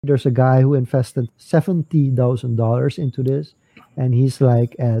There's a guy who invested $70,000 into this, and he's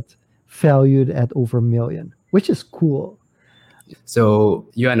like at valued at over a million, which is cool. So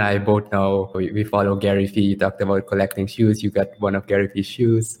you and I both know we follow Gary Vee. You talked about collecting shoes. You got one of Gary Vee's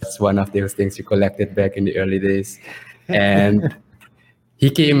shoes. That's one of those things you collected back in the early days. And he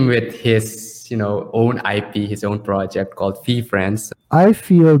came with his, own IP, his own project called VeeFriends. I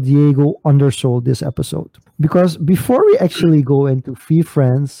feel Diego undersold this episode because before we actually go into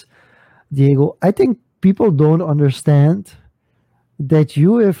VeeFriends, Diego, I think people don't understand that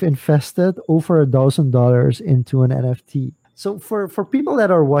you have invested over $1,000 into an NFT. So for people that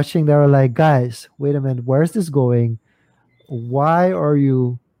are watching, that are like, guys, wait a minute, where's this going? Why are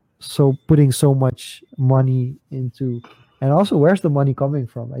you putting so much money into, and also where's the money coming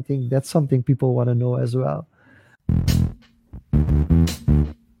from? I think that's something people want to know as well.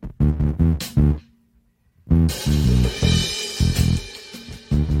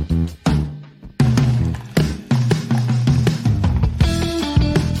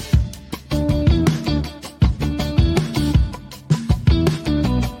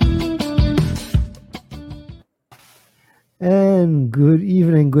 And good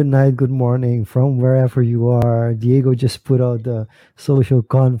evening, good night, good morning from wherever you are. Diego just put out the social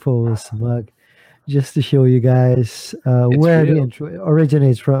Confoes mug just to show you guys where the real. intro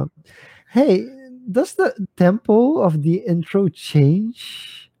originates from. Hey, does the tempo of the intro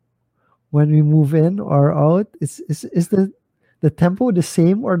change when we move in or out? Is the tempo the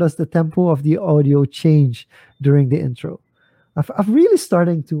same, or does the tempo of the audio change during the intro? I'm really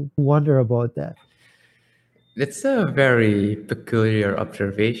starting to wonder about that. That's a very peculiar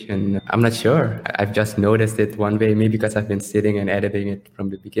observation. I'm not sure. I've just noticed it one way, maybe because I've been sitting and editing it from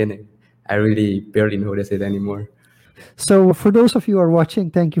the beginning. I really barely notice it anymore. So, for those of you who are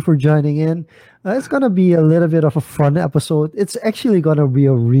watching, thank you for joining in. It's going to be a little bit of a fun episode. It's actually going to be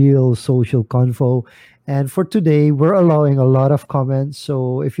a real social convo. And for today, we're allowing a lot of comments.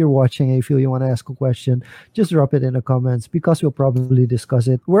 So, if you're watching and you feel you want to ask a question, just drop it in the comments because we'll probably discuss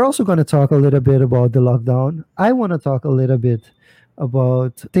it. We're also going to talk a little bit about the lockdown. I want to talk a little bit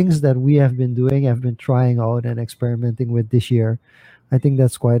about things that we have been doing, have been trying out and experimenting with this year. I think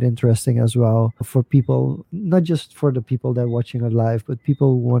that's quite interesting as well for people, not just for the people that are watching it live, but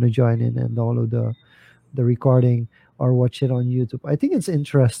people who want to join in and download the recording or watch it on YouTube. I think it's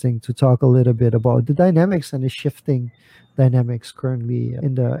interesting to talk a little bit about the dynamics and the shifting dynamics currently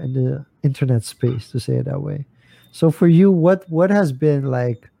in the internet space, to say it that way. So for you, what has been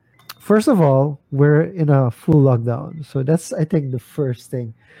like? First of all, we're in a full lockdown, so that's, I think, the first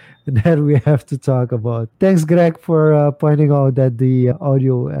thing that we have to talk about. Thanks, Greg, for pointing out that the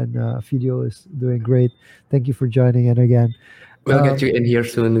audio and video is doing great. Thank you for joining in again. We'll get you in here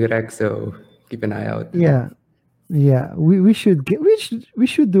soon, Greg, so keep an eye out. Yeah. We should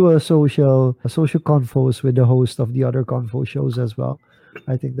do a social confoes with the host of the other convo shows as well.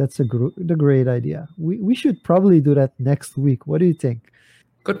 I think that's the great idea. We should probably do that next week. What do you think?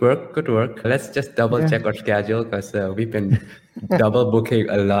 Good work. Let's just double check our schedule because we've been double booking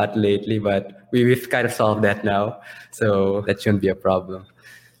a lot lately, but we've kind of solved that now. So that shouldn't be a problem.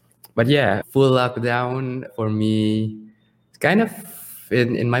 But yeah, full lockdown for me, kind of,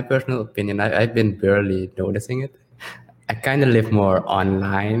 in my personal opinion, I've been barely noticing it. I kind of live more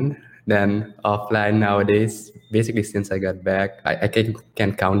online than offline nowadays. Basically, since I got back, I can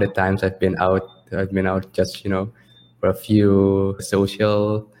count the times I've been out. I've been out just, for a few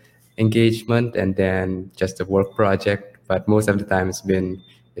social engagement and then just a work project. But most of the time it's been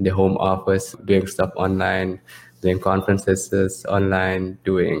in the home office, doing stuff online, doing conferences online,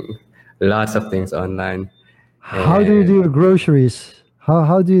 doing lots of things online. How do you do your groceries?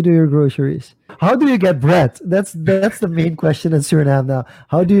 How do you do your groceries? How do you get bread? That's the main question in Suriname now.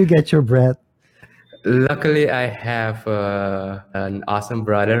 How do you get your bread? Luckily, I have an awesome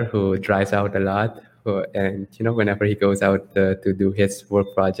brother who drives out a lot. And whenever he goes out to do his work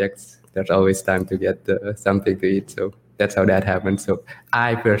projects, there's always time to get something to eat. So that's how that happens. So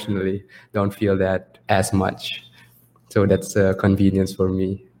I personally don't feel that as much. So that's a convenience for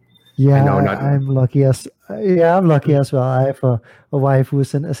me. Yeah, I'm lucky as well. I have a wife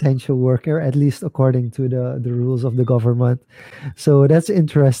who's an essential worker, at least according to the rules of the government. So that's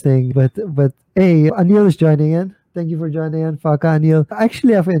interesting. But hey, Anil is joining in. Thank you for joining in, Faka Anil. I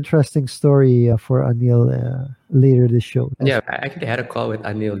actually have an interesting story for Anil later this show. Yeah, I actually had a call with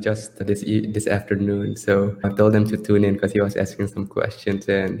Anil just this afternoon. So I told him to tune in because he was asking some questions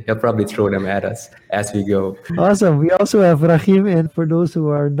and he'll probably throw them at us as we go. Awesome. We also have Rahim. And for those who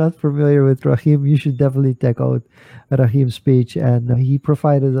are not familiar with Rahim, you should definitely check out Rahim's page. And he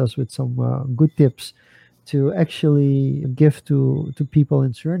provided us with some good tips to actually give to people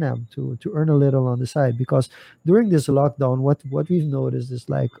in Suriname to earn a little on the side. Because during this lockdown, what we've noticed is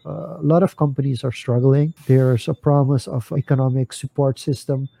like a lot of companies are struggling. There's a promise of economic support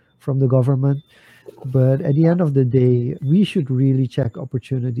system from the government, but at the end of the day, we should really check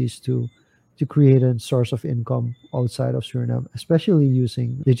opportunities to create a source of income outside of Suriname, especially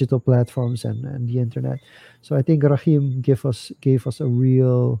using digital platforms and the internet. So I think Rahim gave us a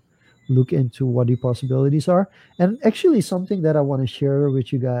real look into what the possibilities are. And actually something that I want to share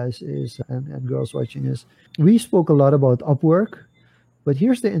with you guys is and girls watching is we spoke a lot about Upwork, but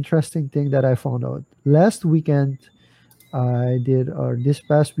here's the interesting thing that I found out. Last weekend I did, or this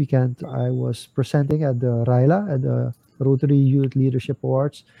past weekend, I was presenting at the Raila, at the Rotary Youth Leadership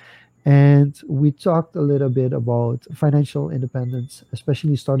Awards, and we talked a little bit about financial independence,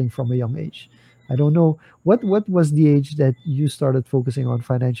 especially starting from a young age. I don't know what was the age that you started focusing on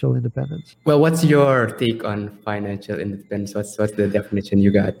financial independence. Well, what's your take on financial independence? What's the definition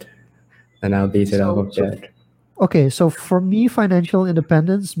you got? And I'll base it off So of so that. Okay, so for me, financial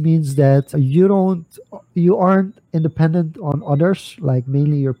independence means that you aren't independent on others, like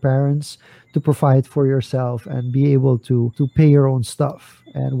mainly your parents, to provide for yourself and be able to pay your own stuff.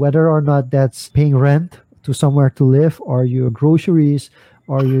 And whether or not that's paying rent to somewhere to live, or your groceries,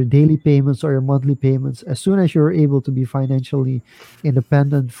 or your daily payments, or your monthly payments, as soon as you're able to be financially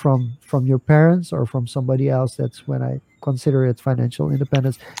independent from your parents or from somebody else, that's when I consider it financial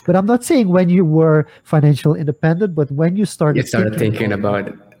independence. But I'm not saying when you were financial independent, but when you You started started thinking thinking about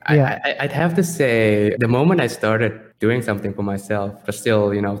it. about it. Yeah. I'd have to say the moment I started doing something for myself, but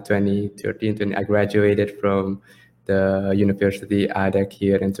still, 2013, 20, I graduated from the University ADEC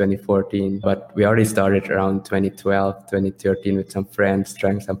here in 2014, but we already started around 2012, 2013 with some friends,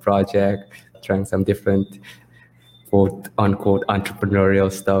 trying some project, trying some different quote unquote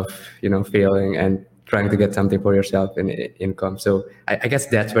entrepreneurial stuff, failing and trying to get something for yourself in income. So I guess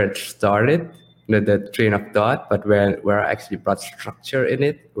that's where it started, the train of thought, but where I actually brought structure in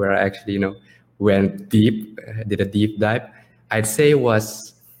it, where I actually, went deep, did a deep dive, I'd say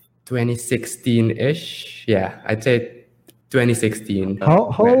was 2016-ish. Yeah, I'd say 2016.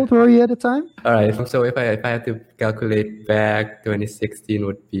 How old were you at the time? All right. So if I had to calculate back, 2016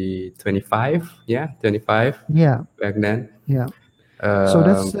 would be 25. Yeah, 25 Yeah. back then. Yeah. So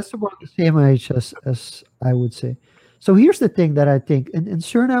Um, that's about the same age as I would say. So here's the thing that I think in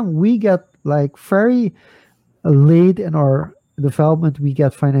Suriname we get like very late in our development we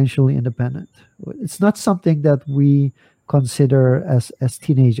get financially independent. It's not something that we consider as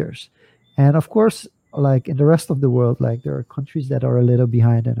teenagers. And of course, like in the rest of the world, like there are countries that are a little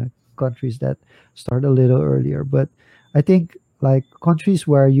behind and countries that start a little earlier. But I think like countries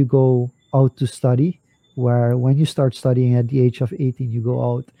where you go out to study, where when you start studying at the age of 18 you go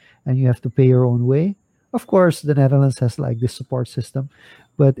out and you have to pay your own way. Of course, the Netherlands has like this support system,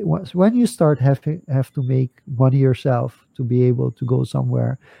 but when you start have to make money yourself to be able to go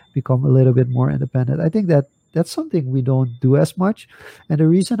somewhere, become a little bit more independent. I think that that's something we don't do as much. And the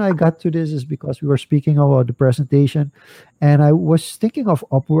reason I got to this is because we were speaking about the presentation, and I was thinking of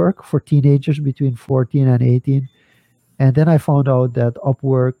Upwork for teenagers between 14 and 18, and then I found out that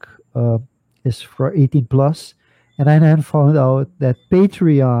Upwork is for 18 plus, and I then found out that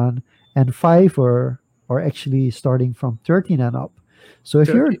Patreon and Fiverr are actually starting from 13 and up. So if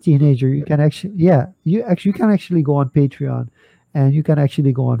you're a 30. teenager, you can actually, yeah, you can actually go on Patreon, and you can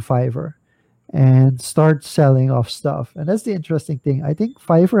actually go on Fiverr and start selling off stuff. And that's the interesting thing. I think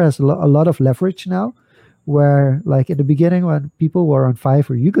Fiverr has a lot of leverage now, where like in the beginning when people were on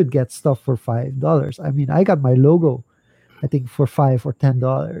Fiverr, you could get stuff for $5. I mean, I got my logo I think for $5 or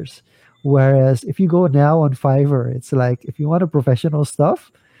 $10. Whereas if you go now on Fiverr, it's like if you want a professional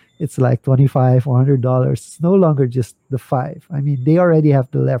stuff, it's like 25 or $100. It's no longer just the five. I mean, they already have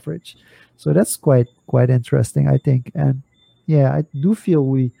the leverage. So that's quite interesting, I think. And yeah, I do feel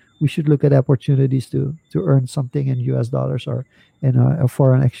we should look at opportunities to earn something in US dollars or in a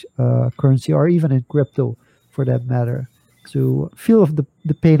foreign currency or even in crypto for that matter to feel of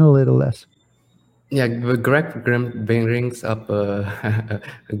the pain a little less. Yeah, Greg brings up a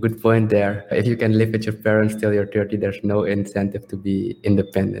good point there. If you can live with your parents till you're 30, there's no incentive to be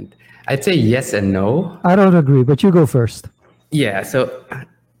independent. I'd say yes and no. I don't agree, but you go first. Yeah, so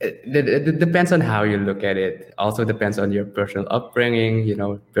it depends on how you look at it. Also depends on your personal upbringing,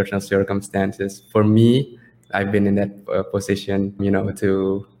 personal circumstances. For me, I've been in that position,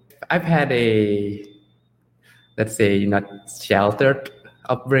 I've had a, let's say, not sheltered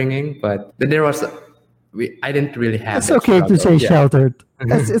upbringing, but there was, I didn't really have It's that okay to struggle. say Yeah. sheltered.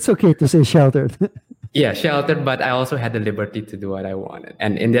 It's okay to say sheltered. Yeah, sheltered, but I also had the liberty to do what I wanted.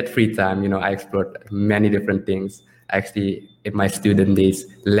 And in that free time, I explored many different things. Actually, in my student days,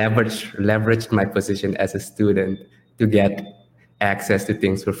 leveraged my position as a student to get access to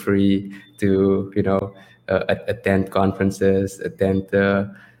things for free, to attend conferences, attend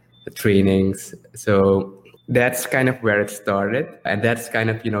trainings. So that's kind of where it started, and that's kind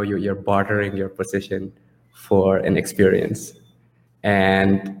of you're bartering your position for an experience.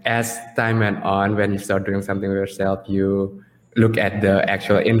 And as time went on, when you start doing something for yourself, you look at the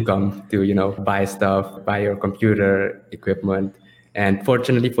actual income to, buy stuff, buy your computer equipment. And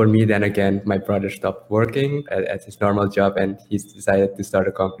fortunately for me, then again, my brother stopped working at his normal job, and he's decided to start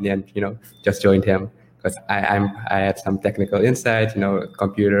a company, and, just joined him because I had some technical insight,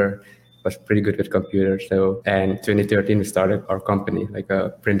 computer, was pretty good with computers. So, and 2013, we started our company, like a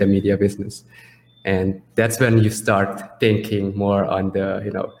print and media business. And that's when you start thinking more on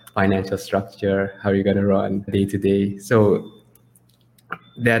the financial structure, how you're going to run day to day. So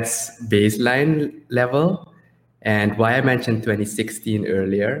that's baseline level. And why I mentioned 2016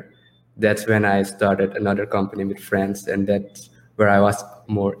 earlier, that's when I started another company with friends, and that's where I was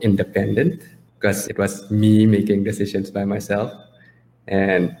more independent because it was me making decisions by myself.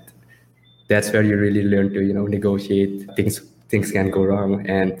 And that's where you really learn to negotiate. Things can go wrong,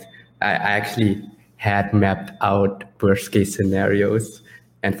 and I actually had mapped out worst case scenarios,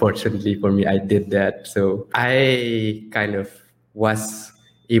 and fortunately for me, I did that. So I kind of was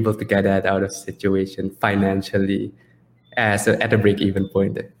able to get that out of situation financially at a break even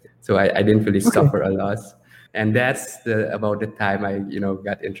point. So I didn't really suffer a loss, and that's about the time I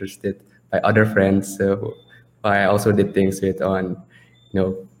got interested by other friends. So I also did things with on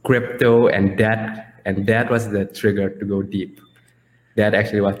crypto, and that was the trigger to go deep. That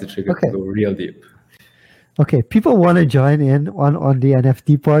actually was the trigger to Okay. go real deep. Okay, people want to join in on the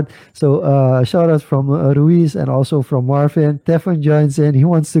NFT part. So shout out from Ruiz and also from Marvin. Stefan joins in. He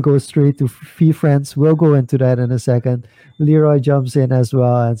wants to go straight to VeeFriends. We'll go into that in a second. Leroy jumps in as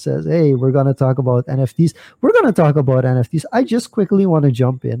well and says, "Hey, we're gonna talk about NFTs. We're gonna talk about NFTs." I just quickly want to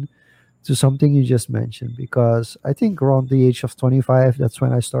jump in to something you just mentioned because I think around the age of 25, that's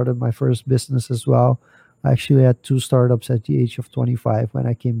when I started my first business as well. I actually had two startups at the age of 25 when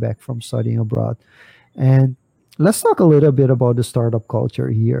I came back from studying abroad. And let's talk a little bit about the startup culture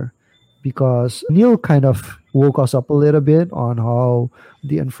here because Neil kind of woke us up a little bit on how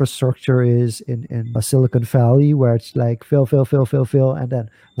the infrastructure is in Silicon Valley, where it's like fill, and then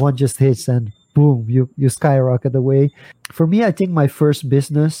one just hits and boom, you skyrocket away. For me, I think my first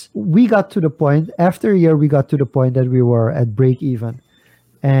business, we got to the point, after a year, we got to the point that we were at break even.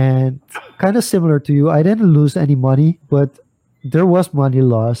 And kind of similar to you, I didn't lose any money, but there was money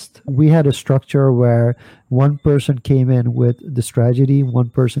lost. We had a structure where one person came in with the strategy, one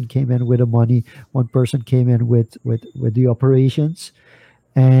person came in with the money, one person came in with the operations,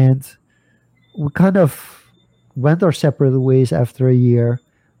 and we kind of went our separate ways after a year.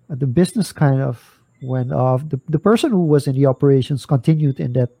 The business kind of went off. The person who was in the operations continued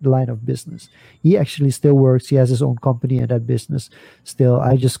in that line of business. He actually still works. He has his own company in that business still.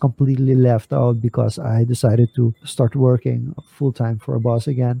 I just completely left out because I decided to start working full time for a boss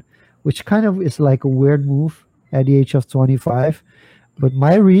again, which kind of is like a weird move at the age of 25. But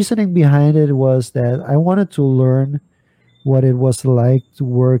my reasoning behind it was that I wanted to learn what it was like to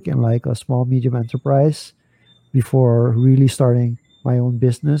work in like a small medium enterprise before really starting my own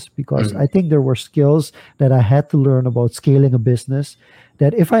business because I think there were skills that I had to learn about scaling a business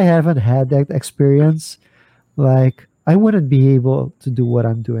that if I haven't had that experience, like I wouldn't be able to do what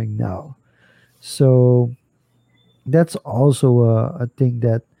I'm doing now. So that's also a thing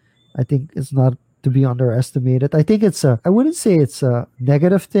that I think is not to be underestimated. I think I wouldn't say it's a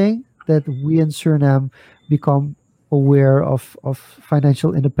negative thing that we in Suriname become aware of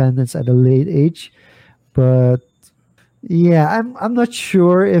financial independence at a late age, but yeah, I'm not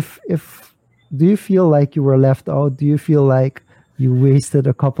sure if do you feel like you were left out? Do you feel like you wasted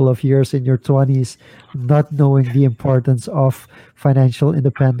a couple of years in your 20s not knowing the importance of financial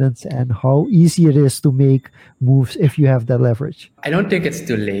independence and how easy it is to make moves if you have that leverage? I don't think it's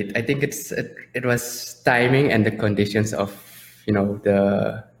too late. I think it was timing and the conditions of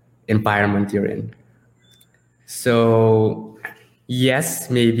the environment you're in. So yes,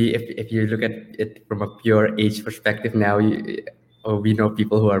 maybe if you look at it from a pure age perspective now, we know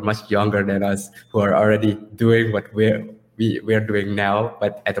people who are much younger than us who are already doing what we're doing now,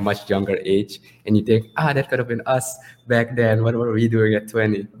 but at a much younger age. And you think, that could have been us back then. What were we doing at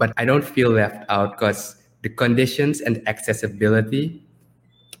 20? But I don't feel left out because the conditions and accessibility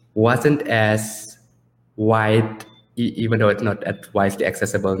wasn't as wide, even though it's not as widely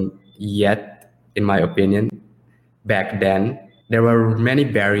accessible yet. in my opinion. Back then, there were many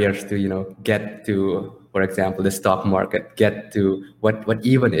barriers to, get to, for example, the stock market, get to what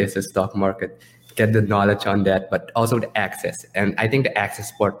even is a stock market, get the knowledge on that, but also the access. And I think the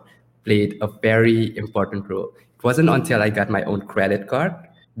access part played a very important role. It wasn't until I got my own credit card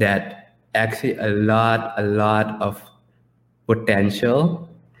that actually a lot of potential,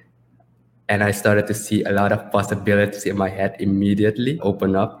 and I started to see a lot of possibilities in my head immediately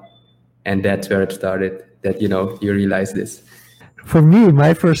open up. And that's where it started, that, you realize this. For me,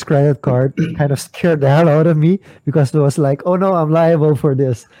 my first credit card kind of scared the hell out of me because it was like, oh no, I'm liable for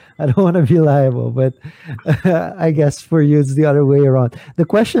this. I don't want to be liable. But I guess for you, it's the other way around. The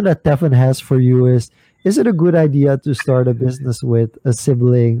question that Tefan has for you is it a good idea to start a business with a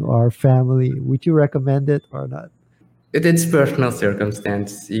sibling or family? Would you recommend it or not? It's personal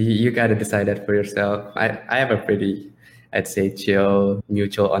circumstance. You got to decide that for yourself. I have a pretty, I'd say, chill,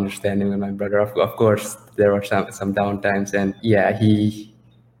 mutual understanding with my brother. Of course, there are some downtimes, and yeah,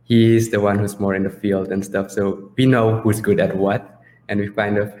 he's the one who's more in the field and stuff. So we know who's good at what, and we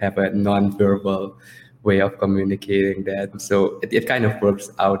kind of have a non-verbal way of communicating that. So it kind of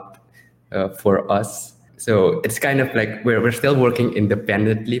works out for us. So it's kind of like we're still working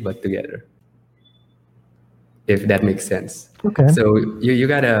independently but together, if that makes sense. Okay. So you Yeah,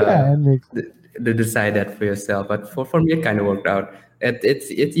 gotta it makes decide that for yourself. But for me, it kind of worked out.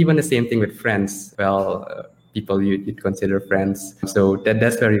 It's even the same thing with friends. Well, people you'd consider friends. So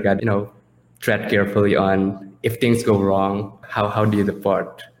that's where you got tread carefully on if things go wrong. How do you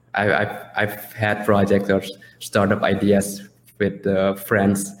depart? I've had projects or startup ideas with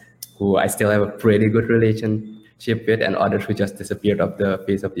friends who I still have a pretty good relationship with, and others who just disappeared off the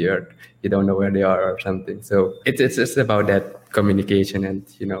face of the earth. You don't know where they are or something. So it's just about that communication and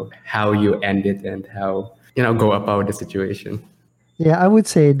how you end it and how go about the situation. Yeah, I would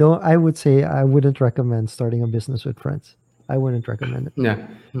say don't. I would say I wouldn't recommend starting a business with friends. I wouldn't recommend it. Yeah.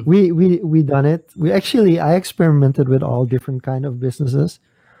 We done it. We actually I experimented with all different kind of businesses.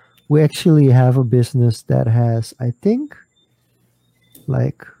 We actually have a business that has I think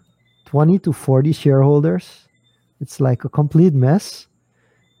like 20 to 40 shareholders. It's like a complete mess,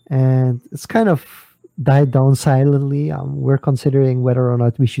 and it's kind of died down silently. We're considering whether or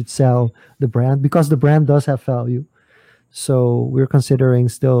not we should sell the brand because the brand does have value. So we're considering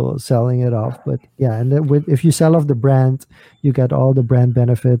still selling it off. But yeah, and then if you sell off the brand, you get all the brand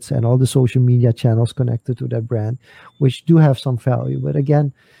benefits and all the social media channels connected to that brand, which do have some value. But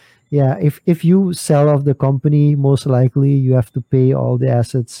again, yeah, if you sell off the company, most likely you have to pay all the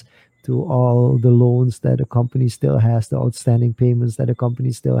assets to all the loans that the company still has, the outstanding payments that the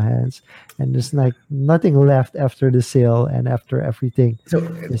company still has, and there's like nothing left after the sale and after everything. So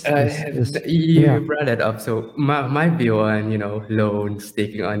Yeah. you brought that up. So my view on loans,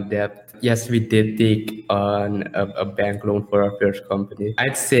 taking on debt. Yes, we did take on a bank loan for our first company.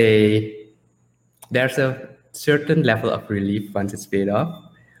 I'd say there's a certain level of relief once it's paid off,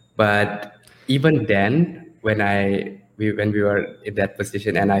 but even then, when we were in that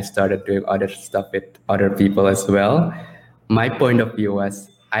position and I started doing other stuff with other people as well, my point of view was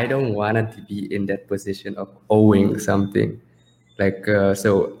I don't want to be in that position of owing something. Like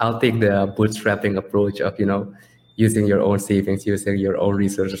so I'll take the bootstrapping approach of using your own savings, using your own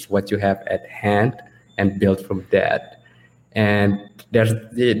resources, what you have at hand, and build from that. And there's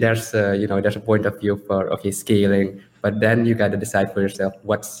a point of view for okay scaling, but then you got to decide for yourself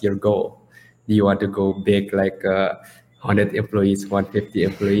what's your goal. Do you want to go big like 100 employees, 150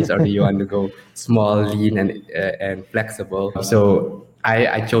 employees, or do you want to go small, lean, and flexible? So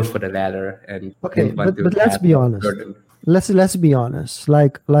I chose for the latter and Okay, didn't want to but let's have be that honest. burden. Let's be honest.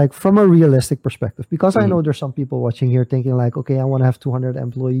 Like from a realistic perspective, because I Mhm. know there's some people watching here thinking like, okay, I want to have 200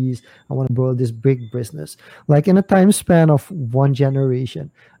 employees. I want to grow this big business. Like in a time span of one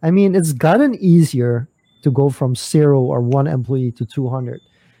generation. I mean, it's gotten easier to go from 0 or 1 employee to 200.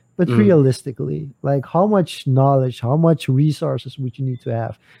 But Mm. realistically, like how much knowledge, how much resources would you need to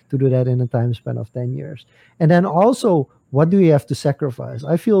have to do that in a time span of 10 years? And then also, what do you have to sacrifice?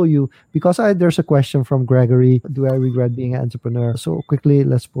 I feel you because there's a question from Gregory. Do I regret being an entrepreneur? So quickly,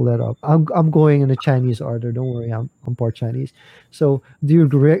 let's pull that up. I'm going in a Chinese order. Don't worry, I'm part Chinese. So do you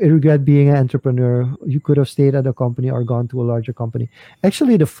regret being an entrepreneur? You could have stayed at a company or gone to a larger company.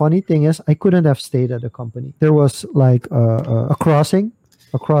 Actually, the funny thing is, I couldn't have stayed at a company. There was like a crossing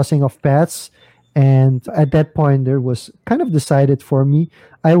of paths. And at that point, there was kind of decided for me.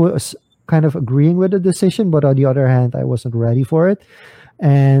 I was kind of agreeing with the decision, but on the other hand, I wasn't ready for it.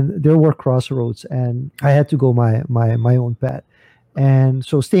 And there were crossroads, and I had to go my own path. And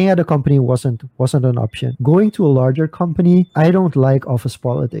so staying at a company wasn't an option. Going to a larger company, I don't like office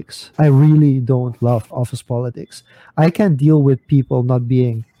politics. I really don't love office politics. I can deal with people not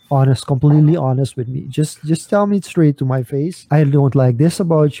being honest, completely honest with me. Just tell me straight to my face. I don't like this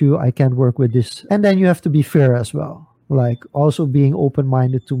about you. I can't work with this. And then you have to be fair as well. Like also being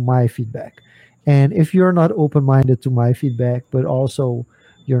open-minded to my feedback. And if you're not open-minded to my feedback, but also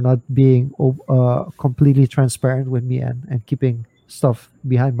you're not being completely transparent with me and keeping stuff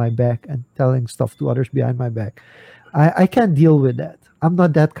behind my back and telling stuff to others behind my back, I can't deal with that. I'm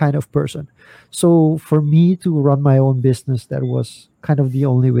not that kind of person. So for me to run my own business, that was kind of the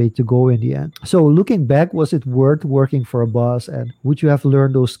only way to go in the end. So looking back, was it worth working for a boss? And would you have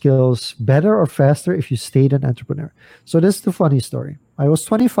learned those skills better or faster if you stayed an entrepreneur? So this is the funny story. I was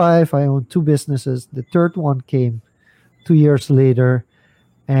 25. I owned two businesses. The third one came 2 years later,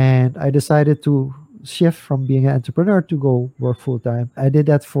 and I decided to shift from being an entrepreneur to go work full time. I did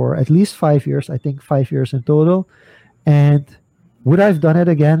that for at least 5 years, I think 5 years in total. And would I have done it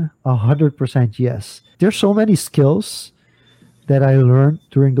again? 100% yes. There's so many skills that I learned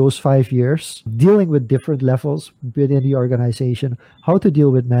during those 5 years, dealing with different levels within the organization, how to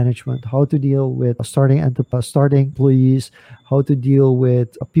deal with management, how to deal with starting employees, how to deal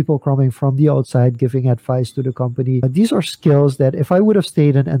with people coming from the outside, giving advice to the company. These are skills that if I would have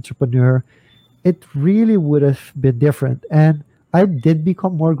stayed an entrepreneur, it really would have been different. And I did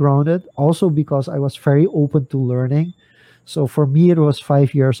become more grounded also because I was very open to learning. So for me, it was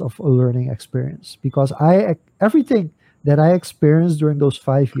 5 years of a learning experience because everything that I experienced during those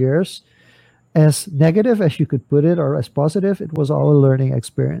 5 years, as negative as you could put it or as positive, it was all a learning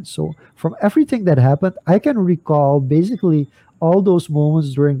experience. So from everything that happened, I can recall basically all those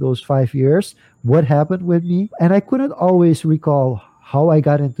moments during those 5 years, what happened with me. And I couldn't always recall how I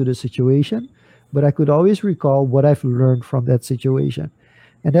got into the situation, but I could always recall what I've learned from that situation.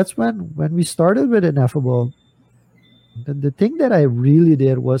 And that's when we started with Ineffable, the thing that I really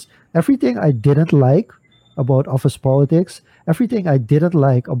did was everything I didn't like about office politics, everything I didn't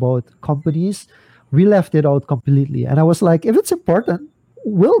like about companies, we left it out completely. And I was like, if it's important,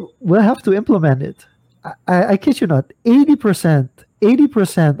 we'll have to implement it. I kid you not,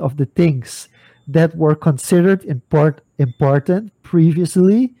 80% of the things that were considered important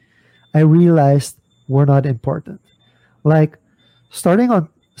previously, I realized were not important. Like starting on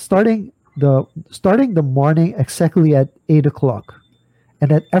starting the morning exactly at 8 o'clock,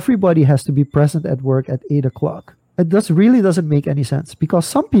 and that everybody has to be present at work at 8 o'clock. It really doesn't make any sense because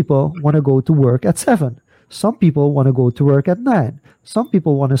some people want to go to work at 7. Some people want to go to work at 9. Some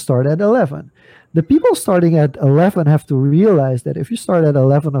people want to start at 11. The people starting at 11 have to realize that if you start at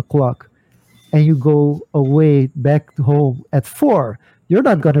 11 o'clock and you go away back to home at 4, you're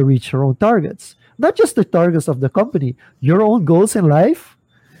not going to reach your own targets. Not just the targets of the company, your own goals in life.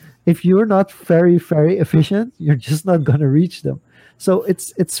 If you're not very, very efficient, you're just not going to reach them. So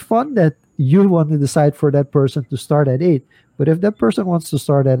it's fun that you want to decide for that person to start at 8. But if that person wants to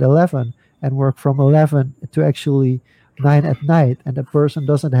start at 11 and work from 11 to actually 9 at night, and the person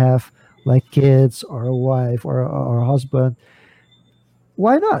doesn't have like kids or a wife or a husband,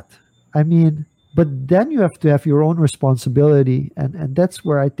 why not? I mean, but then you have to have your own responsibility. And that's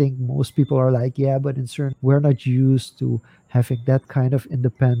where I think most people are like, yeah, but in certain, we're not used to having that kind of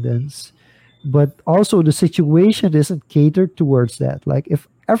independence. But also the situation isn't catered towards that. Like if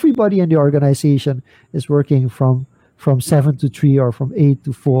everybody in the organization is working from 7 to 3 or from 8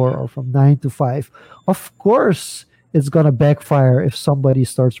 to 4 or from 9 to 5, of course it's going to backfire if somebody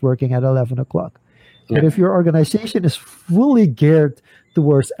starts working at 11 o'clock. But if your organization is fully geared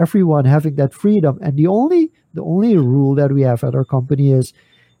towards everyone having that freedom, and the only rule that we have at our company is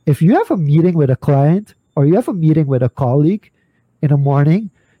if you have a meeting with a client or you have a meeting with a colleague in the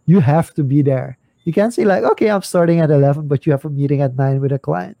morning, you have to be there. You can't say like, okay, I'm starting at 11, but you have a meeting at 9 with a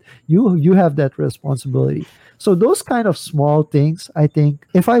client. You have that responsibility. So those kind of small things, I think,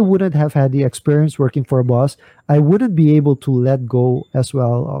 if I wouldn't have had the experience working for a boss, I wouldn't be able to let go as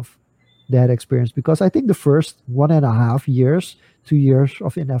well of that experience, because I think the first 1.5 years, 2 years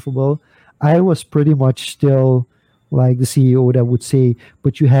of Ineffable, I was pretty much still like the CEO that would say,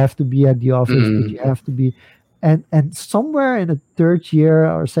 but you have to be at the office, but you have to be, and somewhere in the third year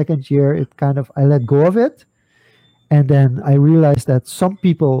or second year, it kind of, I let go of it. And then I realized that some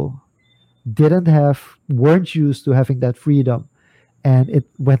people weren't used to having that freedom, and it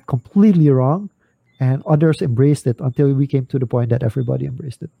went completely wrong, and others embraced it until we came to the point that everybody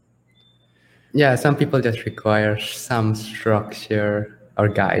embraced it. Yeah, some people just require some structure or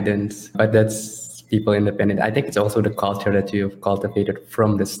guidance, but that's people independent. I think it's also the culture that you've cultivated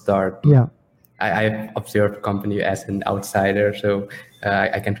from the start. Yeah. I've observed company as an outsider, so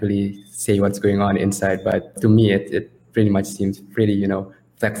I can't really say what's going on inside. But to me, it pretty much seems pretty,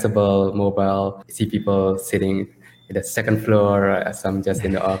 flexible, mobile. See people sitting in the second floor, some just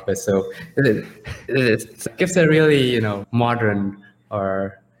in the office. So it gives a really, modern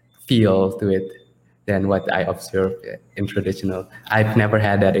or feel to it than what I observe in traditional. I've never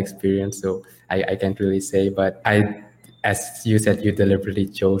had that experience, so I can't really say. But as you said, you deliberately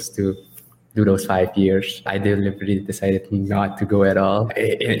chose to do those 5 years. I deliberately decided not to go at all.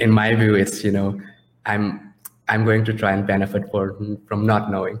 In my view, it's I'm I'm going to try and benefit from not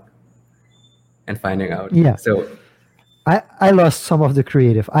knowing and finding out. Yeah. So I lost some of the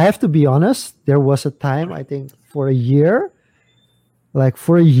creative. I have to be honest. There was a time, I think, for a year, like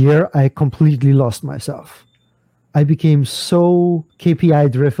for a year, I completely lost myself. I became so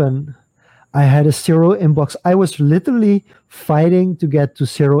KPI driven. I had a zero inbox. I was literally fighting to get to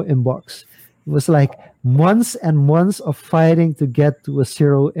zero inbox. It was like months and months of fighting to get to a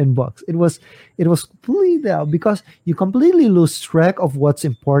zero inbox. It was completely down because you completely lose track of what's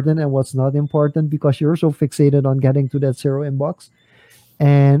important and what's not important because you're so fixated on getting to that zero inbox.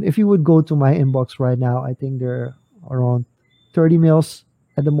 And if you would go to my inbox right now, I think there are around 30 mails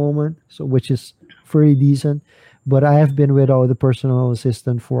at the moment, so which is pretty decent. But I have been without the personal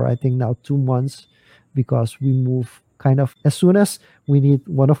assistant for I think now 2 months because we move kind of as soon as we need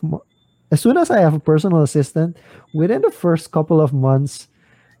as soon as I have a personal assistant, within the first couple of months,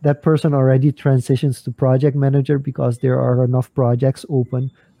 that person already transitions to project manager because there are enough projects open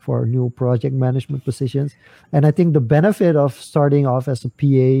for new project management positions. And I think the benefit of starting off as a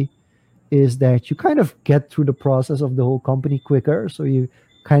PA is that you kind of get through the process of the whole company quicker. So you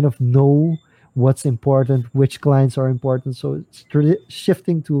kind of know what's important, which clients are important. So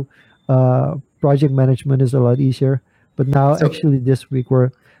shifting to project management is a lot easier. But now, so actually, this week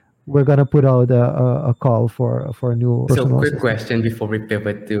we're gonna put out a call for a new So personal quick assistant. question before we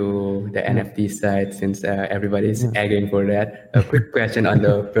pivot to the Yeah, NFT side, since everybody's yeah. egging for that. A quick question on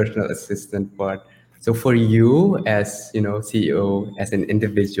the personal assistant part. So for you as CEO, as an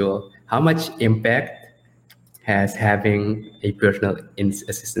individual, how much impact has having a personal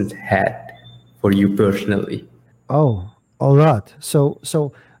assistant had for you personally? Oh, a lot. So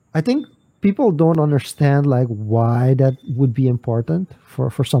I think people don't understand like why that would be important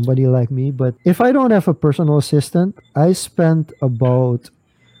for somebody like me. But if I don't have a personal assistant, I spend about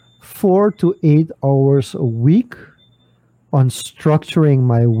 4 to 8 hours a week on structuring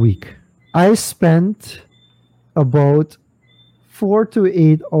my week. I spent about 4 to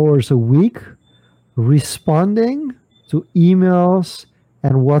 8 hours a week responding to emails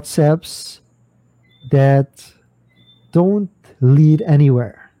and WhatsApps that don't lead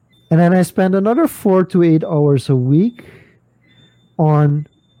anywhere. And then I spend another 4 to 8 hours a week on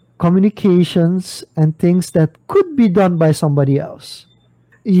communications and things that could be done by somebody else.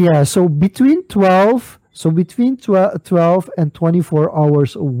 Yeah, so between 12 and 24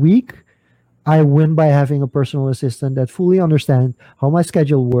 hours a week, I win by having a personal assistant that fully understands how my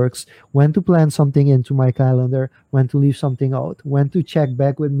schedule works, when to plan something into my calendar, when to leave something out, when to check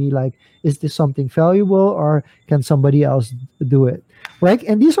back with me like, is this something valuable or can somebody else do it? Right?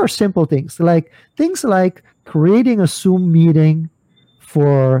 And these are simple things like creating a Zoom meeting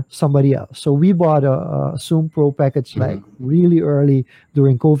for somebody else. So we bought a Zoom Pro package like Mhm. really early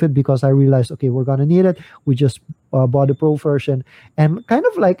during COVID because I realized, okay, we're gonna need it. We just bought the Pro version, and kind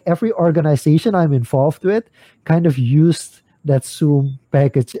of like every organization I'm involved with, kind of used that Zoom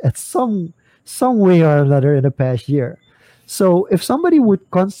package at some way or another in the past year. So if somebody would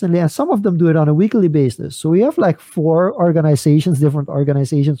constantly, and some of them do it on a weekly basis. So we have like different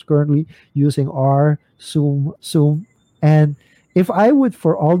organizations currently using our Zoom, and if I would,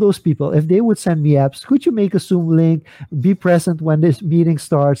 for all those people, if they would send me apps, could you make a Zoom link, be present when this meeting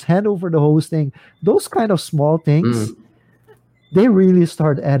starts, hand over the hosting, those kind of small things, Mm. they really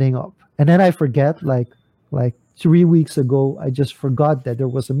start adding up. And then I forget, like 3 weeks ago, I just forgot that there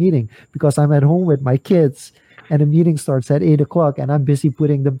was a meeting because I'm at home with my kids and the meeting starts at 8 o'clock and I'm busy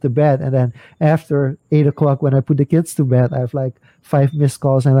putting them to bed. And then after 8 o'clock, when I put the kids to bed, I have like 5 missed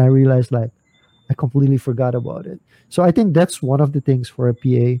calls and I realize like I completely forgot about it. So I think that's one of the things for a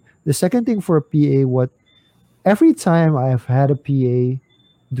PA. The second thing for a PA, what every time I've had a PA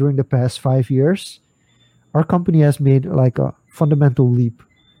during the past 5 years, our company has made like a fundamental leap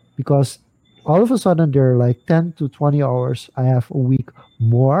because all of a sudden there are like 10 to 20 hours I have a week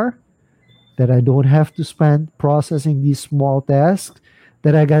more that I don't have to spend processing these small tasks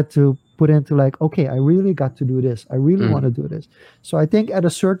that I got to put into like, okay, I really got to do this. I really want to Mm. do this. So I think at a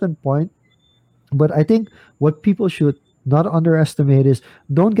certain point, but I think what people should not underestimate is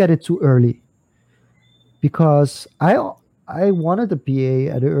don't get it too early. because I wanted a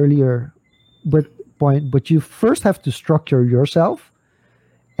PA at an earlier but point, but you first have to structure yourself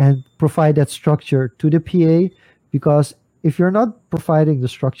and provide that structure to the PA, because if you're not providing the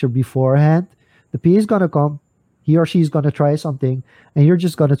structure beforehand, the PA is gonna come, he or she is gonna try something, and you're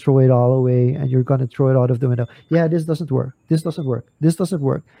just gonna throw it all away and you're gonna throw it out of the window. Yeah, this doesn't work. This doesn't work. This doesn't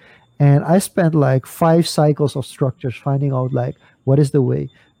work. And I spent like 5 cycles of structures finding out like what is the way.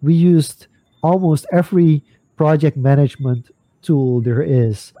 We used almost every project management tool there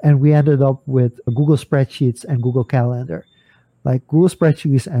is, and we ended up with Google Spreadsheets and Google Calendar. Like Google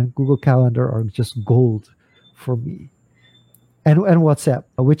Spreadsheets and Google Calendar are just gold for me. And WhatsApp,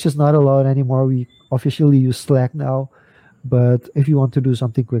 which is not allowed anymore. We officially use Slack now, but if you want to do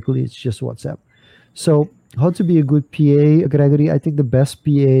something quickly, it's just WhatsApp. So how to be a good PA, Gregory? I think the best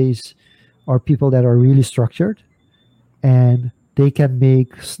PAs are people that are really structured and they can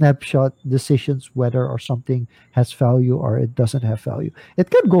make snapshot decisions whether or something has value or it doesn't have value. It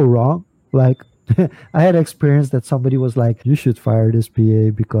can go wrong. Like I had experience that somebody was like, "You should fire this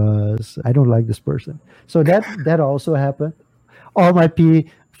PA because I don't like this person." So that also happened. All my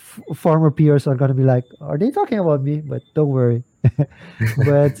former peers are gonna be like, "Are they talking about me?" But don't worry.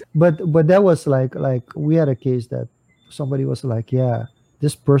 But that was like we had a case that somebody was like, "Yeah,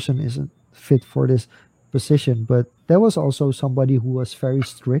 this person isn't fit for this position," but there was also somebody who was very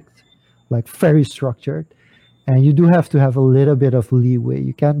strict, like very structured, and you do have to have a little bit of leeway.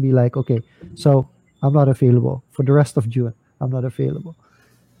 You can't be like, "Okay, so I'm not available for the rest of June. I'm not available."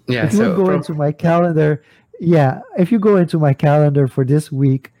 Yeah. If you would go into my calendar, yeah, if you go into my calendar for this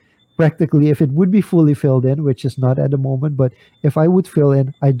week, practically if it would be fully filled in, which is not at the moment, but if I would fill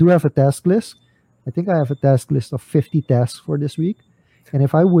in, I do have a task list. I think I have a task list of 50 tasks for this week. And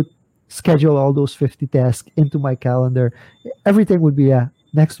if I would schedule all those 50 tasks into my calendar, everything would be, yeah,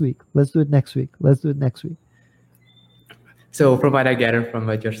 next week. Let's do it next week. Let's do it next week. So from what I gather from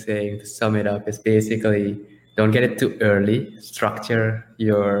what you're saying, to sum it up, is basically don't get it too early. Structure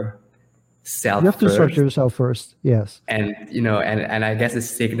your self. You have to structure yourself first. Yes. And and I guess the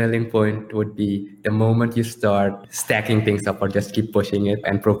signaling point would be the moment you start stacking things up or just keep pushing it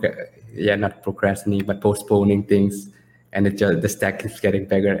and not procrastinating but postponing things, and the stack keeps getting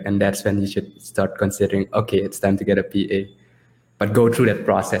bigger, and that's when you should start considering, okay, it's time to get a PA. But go through that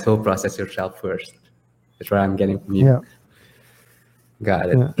whole process yourself first. That's what I'm getting from you. Yeah. Got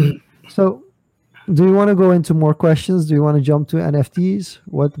it. Yeah. So do you want to go into more questions? Do you want to jump to NFTs?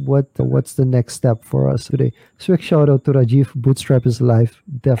 What's the next step for us today? Quick shout out to Rajiv. Bootstrap is live.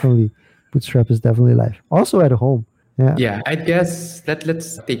 Definitely. Bootstrap is definitely live. Also at home. Yeah. Yeah. I guess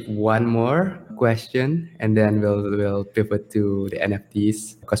let's take one more question and then we'll pivot to the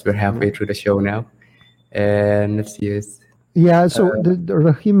NFTs because we're halfway through the show now. And let's see. Yeah. So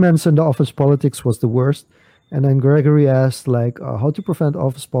Rahim mentioned the office politics was the worst. And then Gregory asked, like, how to prevent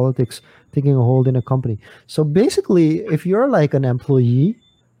office politics taking a hold in a company. So basically, if you're like an employee,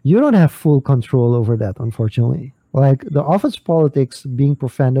 you don't have full control over that, unfortunately. Like the office politics being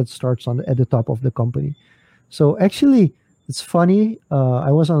prevented starts at the top of the company. So actually, it's funny.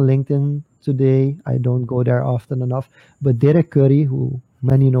 I was on LinkedIn today. I don't go there often enough. But Derek Curry, who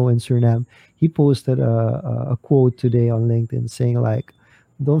many know in Suriname, he posted a quote today on LinkedIn saying, like,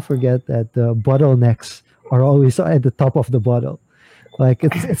 don't forget that the bottlenecks are always at the top of the bottle. Like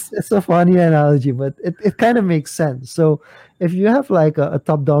it's a funny analogy, but it kind of makes sense. So if you have like a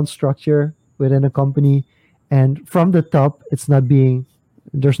top-down structure within a company, and from the top,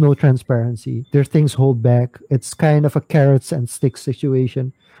 there's no transparency. There's things hold back. It's kind of a carrots and sticks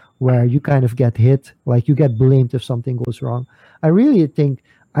situation where you kind of get hit, like you get blamed if something goes wrong. I really think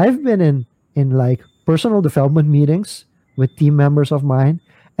I've been in like personal development meetings with team members of mine,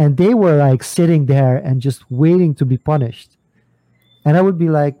 and they were like sitting there and just waiting to be punished. And I would be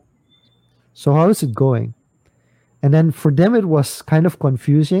like, so how is it going? And then for them, it was kind of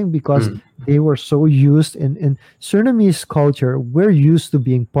confusing because they were so used in Surinamese culture, we're used to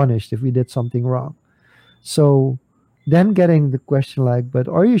being punished if we did something wrong. So then getting the question like, but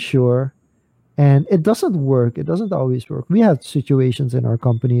are you sure? And it doesn't work. It doesn't always work. We have situations in our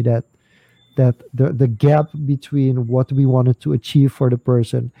company that the gap between what we wanted to achieve for the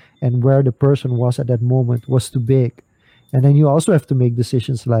person and where the person was at that moment was too big. And then you also have to make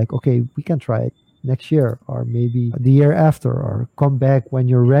decisions like, okay, we can try it next year or maybe the year after, or come back when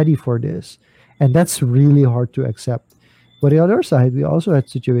you're ready for this. And that's really hard to accept. But the other side, we also had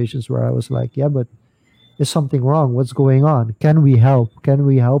situations where I was like, yeah, but is something wrong? What's going on? Can we help? Can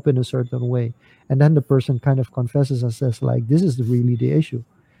we help in a certain way? And then the person kind of confesses and says like, this is really the issue.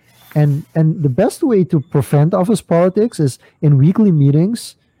 And the best way to prevent office politics is in weekly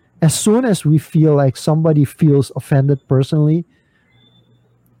meetings, as soon as we feel like somebody feels offended personally,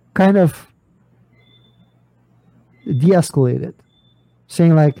 kind of de-escalate it,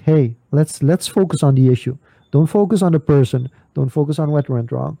 saying like, hey, let's focus on the issue. Don't focus on the person. Don't focus on what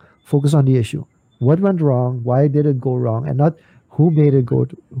went wrong. Focus on the issue. What went wrong? Why did it go wrong? And not who made it go.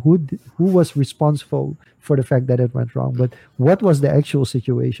 Who was responsible for the fact that it went wrong? But what was the actual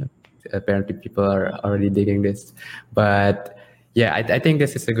situation? Apparently people are already digging this, but yeah, I think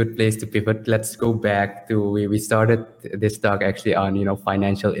this is a good place to pivot. Let's go back to we started this talk actually on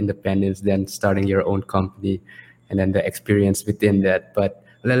financial independence, then starting your own company, and then the experience within that. But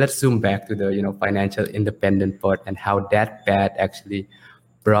let's zoom back to the financial independent part and how that path actually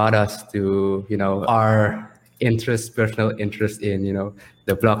brought us to our personal interest in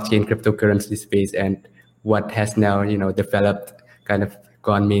the blockchain cryptocurrency space, and what has now developed, kind of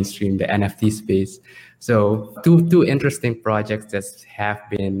gone mainstream, the NFT space. So two interesting projects that have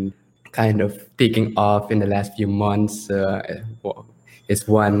been kind of taking off in the last few months. Is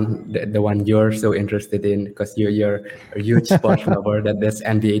one the one you're so interested in because you're a huge sports lover. That's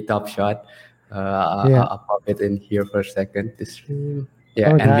NBA Topshot. I'll pop it in here for a second.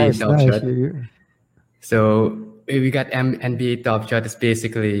 Yeah, Oh, NBA nice, nice. Topshot. So we got NBA Topshot. Is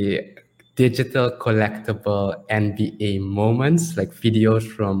basically digital collectible NBA moments, like videos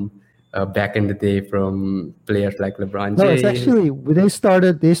from back in the day from players like LeBron No, it's James. actually they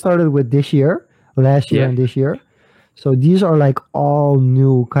started with this year, last year, Yeah, and this year. So these are like all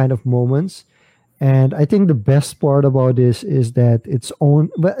new kind of moments. And I think the best part about this is that it's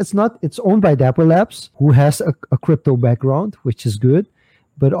owned, but it's owned by Dapper Labs, who has a crypto background, which is good.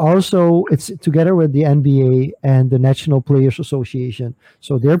 But also it's together with the NBA and the National Players Association.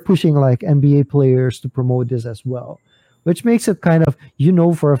 So they're pushing like NBA players to promote this as well, which makes it kind of,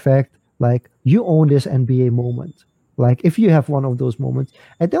 for a fact, like you own this NBA moment. Like if you have one of those moments,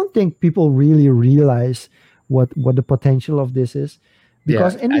 I don't think people really realize what the potential of this is,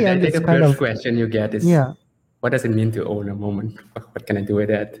 because in the I end think it's the kind first of, question you get is, yeah. what does it mean to own a moment? What can I do with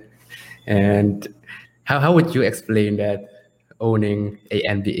that? And how would you explain that, owning a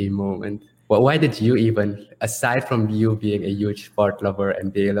NBA moment? Well, why did you even, aside from you being a huge sport lover,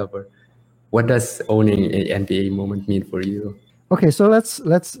 NBA lover, what does owning a NBA moment mean for you? Okay, so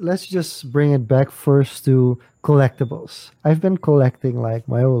let's just bring it back first to collectibles. I've been collecting like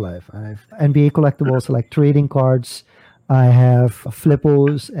my whole life. I've NBA collectibles like trading cards. I have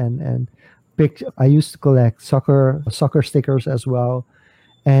flippos and pick. I used to collect soccer stickers as well.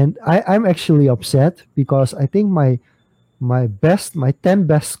 And I'm actually upset because I think my 10 best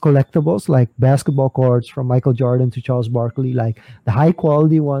collectibles, like basketball cards from Michael Jordan to Charles Barkley, like the high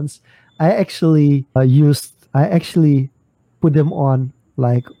quality ones, I actually put them on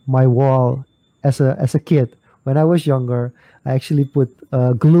like my wall as a kid. When I was younger, I actually put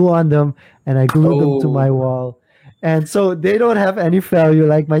glue on them and I glued them to my Oh, wall. And so they don't have any value.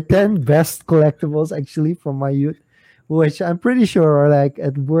 Like my 10 best collectibles actually from my youth, which I'm pretty sure are like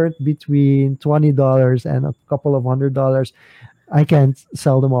at worth between $20 and a couple of $100. I can't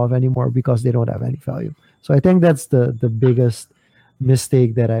sell them off anymore because they don't have any value. So I think that's the biggest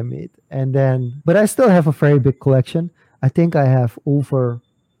mistake that I made. And then, but I still have a very big collection. I think I have over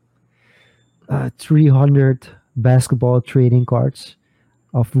 300 basketball trading cards,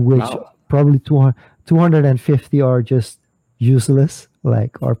 of which wow. probably 250 are just useless,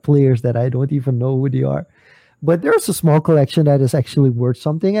 like are players that I don't even know who they are. But there's a small collection that is actually worth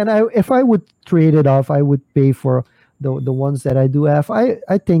something. And if I would trade it off, I would pay for the ones that I do have.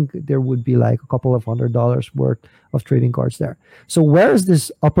 I think there would be like a couple of $100 worth of trading cards there. So where's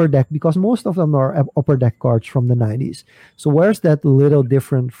this upper deck? Because most of them are upper deck cards from the 90s. So where's that little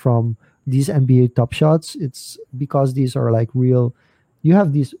different from these NBA Top Shots? It's because these are like real. You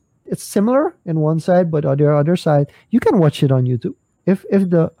have these. It's similar in one side, but on the other side, you can watch it on YouTube. If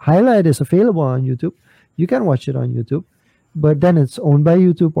the highlight is available on YouTube, you can watch it on YouTube, but then it's owned by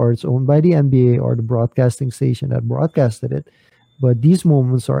YouTube or it's owned by the NBA or the broadcasting station that broadcasted it. But these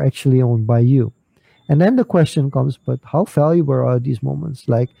moments are actually owned by you. And then the question comes, but how valuable are these moments?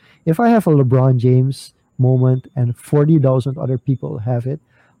 Like if I have a LeBron James moment and 40,000 other people have it,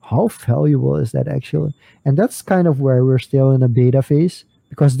 how valuable is that actually? And that's kind of where we're still in a beta phase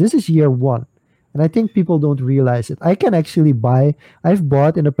because this is year one. And I think people don't realize it. I can actually buy, I've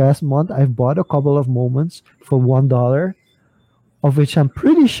bought in the past month, I've bought a couple of moments for $1, of which I'm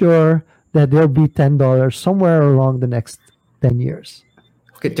pretty sure that there'll be $10 somewhere along the next 10 years.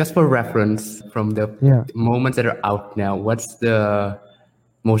 Okay, just for reference, from the Yeah. moments that are out now, what's the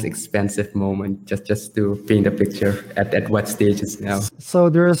most expensive moment, just to paint a picture at what stage it's now. So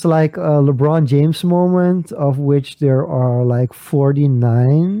there's like a LeBron James moment, of which there are like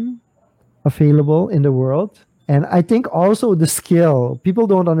 49 available in the world. And I think also the skill, people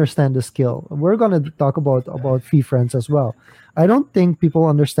don't understand the skill. We're going to talk about VeeFriends as well. I don't think people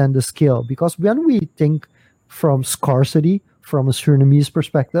understand the skill, because when we think from scarcity, from a Surinamese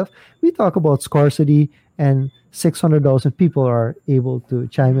perspective, we talk about scarcity and 600,000 people are able to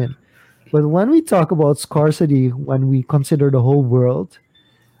chime in. But when we talk about scarcity, when we consider the whole world,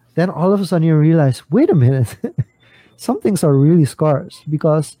 then all of a sudden you realize, wait a minute, some things are really scarce,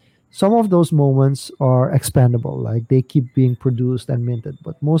 because some of those moments are expandable, like they keep being produced and minted.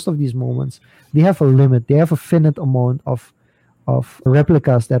 But most of these moments, they have a limit. They have a finite amount of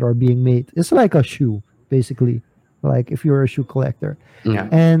replicas that are being made. It's like a shoe, basically, like if you're a shoe collector. Yeah.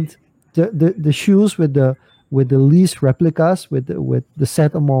 And the shoes with the least replicas, with the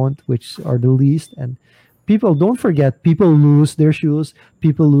set amount, which are the least. And people, don't forget, people lose their shoes,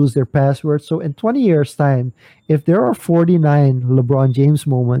 people lose their passwords. So in 20 years time, if there are 49 LeBron James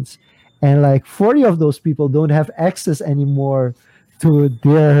moments, and like 40 of those people don't have access anymore to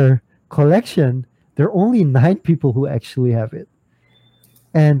their collection, there are only 9 people who actually have it.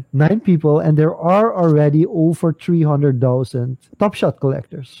 And 9 people, and there are already over 300,000 Topshot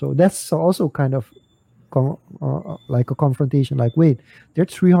collectors. So that's also kind of like a confrontation. Like, wait,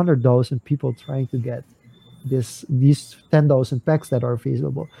 there's 300,000 people trying to get these 10,000 packs that are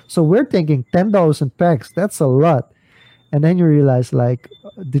available. So we're thinking 10,000 packs, that's a lot. And then you realize, like,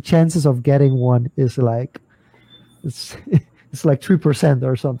 the chances of getting one is like, it's it's like 3%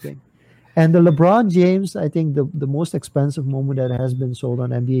 or something. And the LeBron James, I think the most expensive moment that has been sold on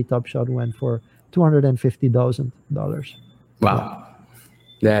NBA Top Shot went for $250,000. Yeah. Wow,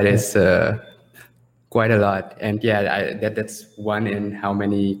 that is quite a lot. And yeah, that's one in how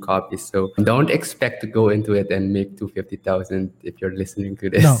many copies. So don't expect to go into it and make 250,000 if you're listening to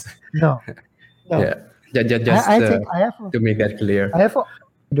this. No, no, no. Yeah, just I think I have to make that clear.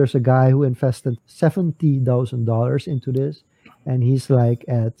 there's a guy who invested $70,000 into this, and he's like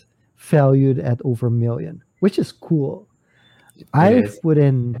valued at over a million, which is cool. I've is. put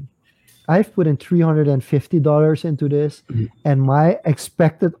in $350 into this, and my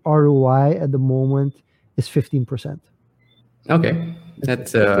expected ROI at the moment is 15%. Okay,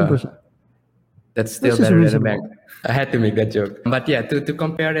 that's 15%, that's still which is better than a bank. reasonable. I had to make that joke. But yeah, to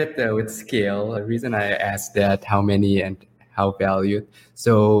compare it with scale, the reason I asked that how many and how valued.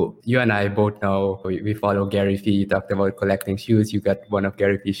 So you and I both know we follow Gary Vee. You talked about collecting shoes. You got one of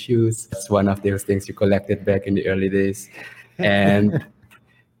Gary Vee's shoes. That's one of those things you collected back in the early days. And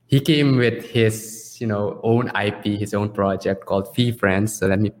he came with his, own IP, his own project called VeeFriends. So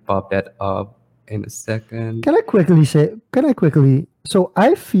let me pop that up in a second. Can I quickly? So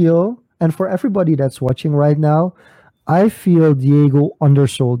I feel, and for everybody that's watching right now, I feel Diego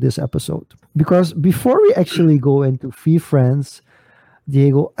undersold this episode, because before we actually go into VeeFriends,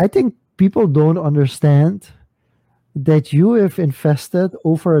 Diego, I think people don't understand that you have invested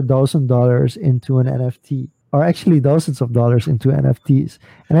over $1,000 into an NFT, or actually thousands of dollars into NFTs.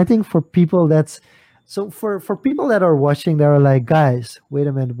 And I think for people for people that are watching, that are like, guys, wait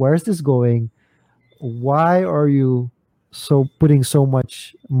a minute, where's this going? Why are you putting so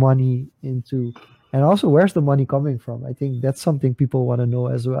much money into, and also where's the money coming from? I think that's something people want to know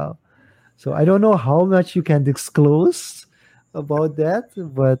as well. So I don't know how much you can disclose about that,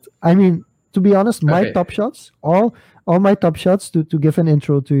 but I mean, to be honest, my Okay. top shots, all my top shots, to give an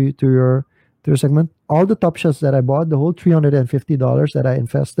intro to your segment, all the top shots that I bought, the whole $350 that I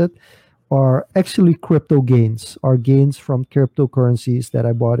invested, are actually crypto gains, are gains from cryptocurrencies that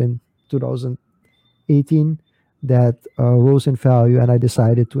I bought in 2018 that rose in value, and I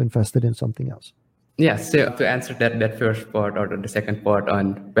decided to invest it in something else. Yeah, so to answer that first part or the second part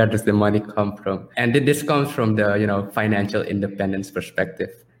on where does the money come from, and this comes from the financial independence perspective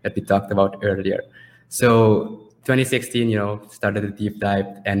that we talked about earlier. So 2016, started a deep dive,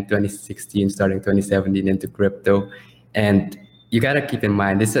 and 2016 starting 2017 into crypto, and you gotta keep in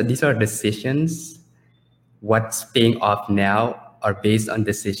mind these are decisions. What's paying off now are based on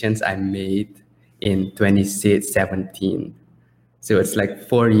decisions I made in 2017. So it's like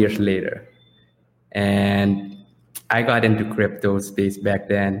 4 years later. And I got into crypto space back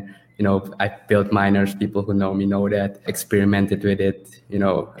then. I built miners. People who know me know that. Experimented with it.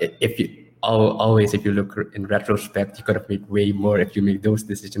 If you always, if you look in retrospect, you could have made way more if you make those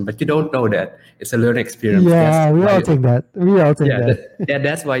decisions, but you don't know that. It's a learning experience. Yeah, we all think that. We all think that.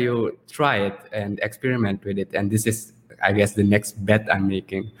 That's why you try it and experiment with it. And this is, I guess, the next bet I'm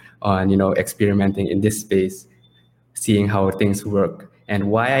making on, experimenting in this space, seeing how things work. And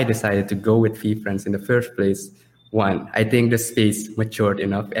why I decided to go with VeeFriends in the first place, one, I think the space matured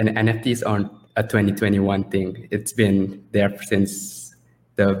enough, and NFTs aren't a 2021 thing. It's been there since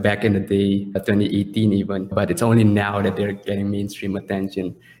the back in the day, 2018 even, but it's only now that they're getting mainstream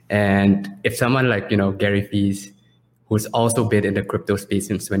attention. And if someone like, Gary Vee's, who's also been in the crypto space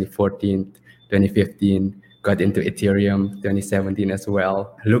since 2014, 2015, got into Ethereum 2017 as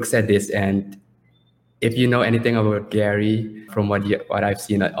well, looks at this, and if you know anything about Gary, from what I've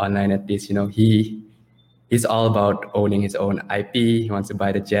seen online at least, he's all about owning his own IP. He wants to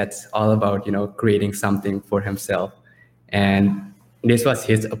buy the jets, all about, creating something for himself. And this was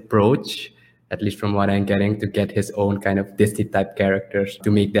his approach, at least from what I'm getting, to get his own kind of Disney type characters,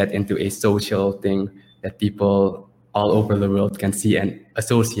 to make that into a social thing that people all over the world can see and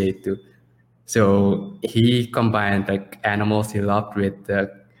associate to. So he combined like animals he loved with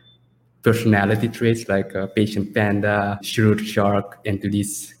personality traits like patient panda, shrewd shark into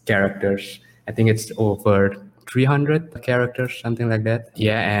these characters. I think it's over 300 characters, something like that.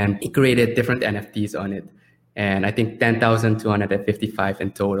 Yeah, and he created different NFTs on it. And I think 10,255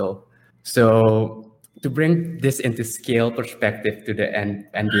 in total. So to bring this into scale perspective to the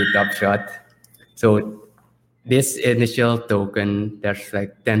NBA Topshot, so this initial token, there's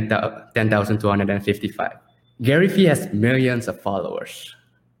like 10,255. Gary Vee has millions of followers.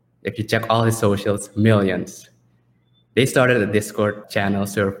 If you check all his socials, millions. They started a Discord channel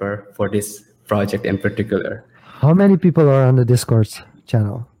server for this project in particular. How many people are on the Discord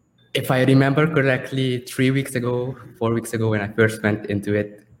channel? If I remember correctly, 3 weeks ago, 4 weeks ago, when I first went into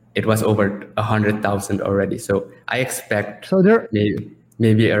it, it was over 100,000 already. So I expect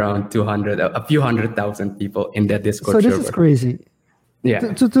maybe around 200, a few 100,000 people in that Discord server. So this is crazy. Yeah.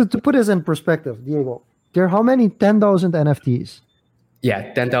 To put this in perspective, Diego, there are how many 10,000 NFTs?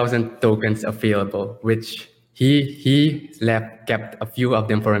 Yeah, 10,000 tokens available, which he kept a few of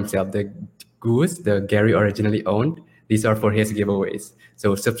them for himself. The goose, the Gary originally owned, these are for his giveaways.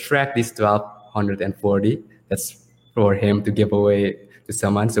 So subtract these 1,240, that's for him to give away to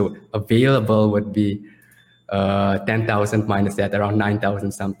someone. So available would be 10,000 minus that, around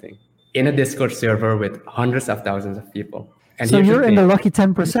 9,000 something. In a Discord server with hundreds of thousands of people. And so you're in the lucky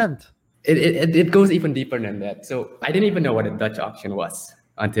 10%. It goes even deeper than that. So I didn't even know what a Dutch auction was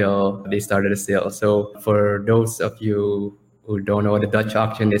until they started a sale. So for those of you who don't know what a Dutch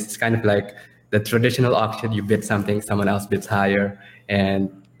auction is, it's kind of like the traditional auction. You bid something, someone else bids higher, and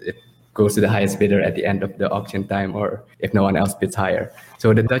it goes to the highest bidder at the end of the auction time, or if no one else bids higher.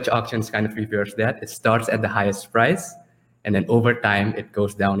 So the Dutch auctions kind of reverse that. It starts at the highest price, and then over time it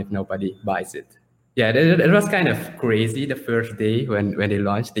goes down if nobody buys it. Yeah, it was kind of crazy the first day when they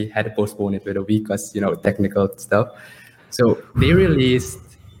launched. They had to postpone it with a week because, technical stuff. So they released,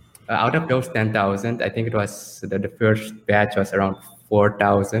 out of those 10,000, I think it was the first batch was around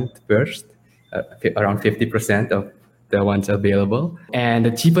 4,000 first, around 50% of the ones available. And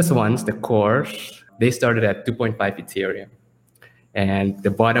the cheapest ones, the cores, they started at 2.5 Ethereum. And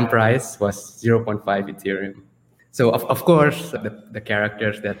the bottom price was 0.5 Ethereum. So of course, the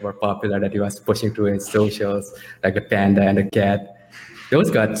characters that were popular that he was pushing through his socials, like the panda and the cat, those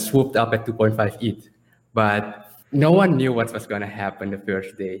got swooped up at 2.5 ETH. But no one knew what was going to happen the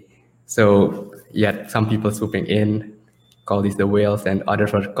first day. So yet some people swooping in, call these the whales, and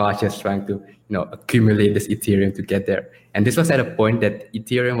others were cautious trying to accumulate this Ethereum to get there. And this was at a point that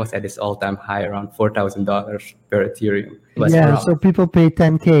Ethereum was at its all-time high, around $4,000 per Ethereum. Yeah, so people pay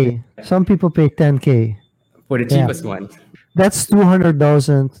 10K. Some people pay 10K. For the cheapest one. That's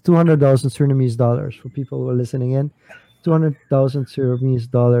 200,000 Surinamese dollars for people who are listening in. 200,000 Surinamese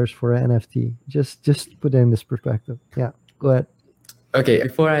dollars for an NFT. Just put it in this perspective. Yeah, go ahead. Okay,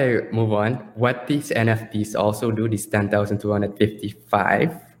 before I move on, what these NFTs also do, these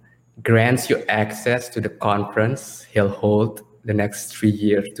 10,255, grants you access to the conference he'll hold the next 3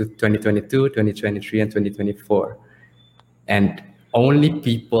 years, to 2022, 2023, and 2024. And only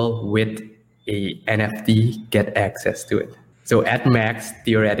people with a NFT get access to it. So at max,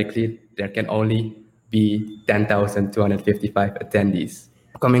 theoretically, there can only be 10,255 attendees.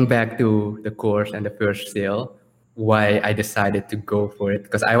 Coming back to the course and the first sale, why I decided to go for it,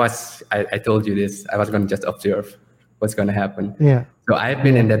 because I told you this, I was going to just observe what's going to happen. Yeah. So I've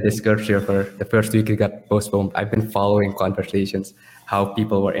been in that Discord server. The first week it got postponed. I've been following conversations, how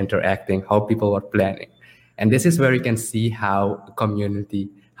people were interacting, how people were planning. And this is where you can see how a community,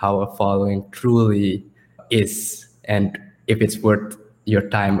 how a following truly is, and if it's worth your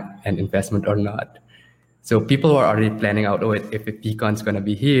time and investment or not. So people were already planning out, if a PCon's going to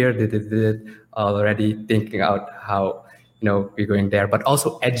be here, already thinking out how, we're going there, but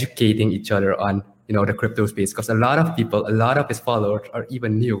also educating each other on, the crypto space, because a lot of people, a lot of his followers are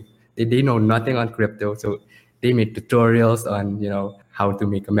even new. They know nothing on crypto, so they made tutorials on how to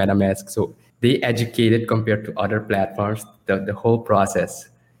make a MetaMask. So they educated compared to other platforms the whole process.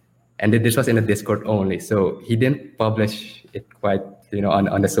 And this was in the Discord only, so he didn't publish it quite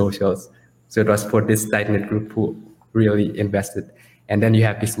on the socials. So it was for this tight knit group who really invested. And then you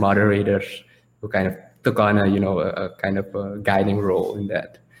have these moderators who kind of took on a kind of a guiding role in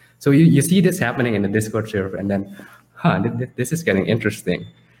that. So you see this happening in the Discord server, and then this is getting interesting.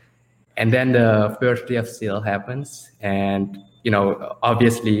 And then the first day of sale happens, and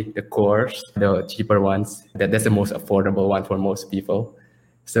obviously the cores, the cheaper ones, that's the most affordable one for most people.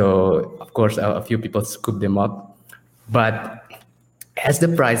 So of course a few people scoop them up, but as the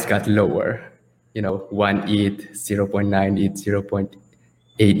price got lower, 1 ETH, 0.9 ETH, 0.8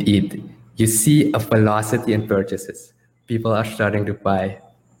 ETH, you see a velocity in purchases. People are starting to buy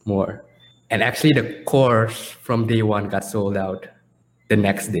more. And actually the cores from day one got sold out the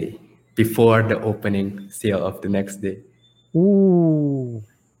next day, before the opening sale of the next day. Ooh.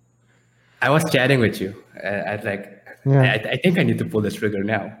 I was chatting with you. I think I need to pull the trigger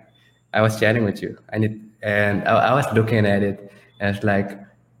now. I was chatting with you. I was looking at it, and it's like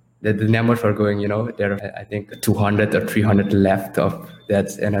the numbers are going. There are, I think, 200 or 300 left of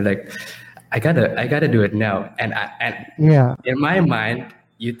that, and I'm like, I gotta do it now. And in my mind,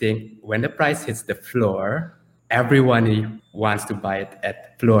 you think when the price hits the floor, everyone wants to buy it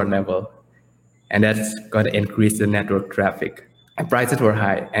at floor level, and that's going to increase the network traffic. And prices were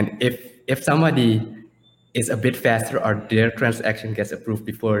high, and if somebody is a bit faster or their transaction gets approved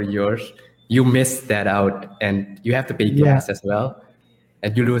before yours, you miss that out, and you have to pay gas as well,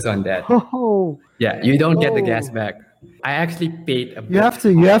 and you lose on that. Yeah, you don't get the gas back. I actually paid a bit.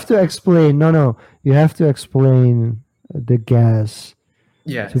 You have to explain. No, you have to explain the gas.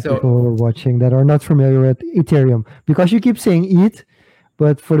 Yeah, to people who are watching that are not familiar with Ethereum, because you keep saying ETH,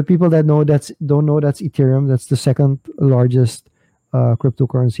 but for the people that don't know that's Ethereum. That's the second largest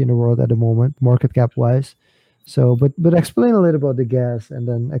cryptocurrency in the world at the moment, market cap wise. So, but explain a little about the gas, and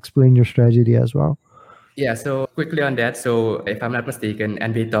then explain your strategy as well. Yeah, so quickly on that. So if I'm not mistaken,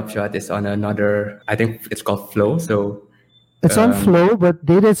 NBA Topshot is on another, I think it's called Flow. So it's on Flow, but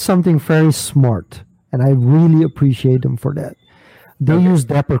they did something very smart, and I really appreciate them for that. They use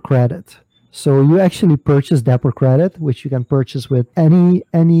Dapper Credit. So you actually purchase Dapper Credit, which you can purchase with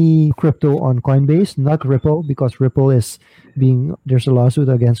any crypto on Coinbase, not Ripple, because Ripple there's a lawsuit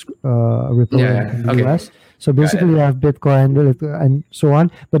against Ripple in the US. So basically you have Bitcoin and so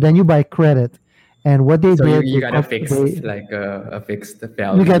on, but then you buy credit. And what they did, you got a fixed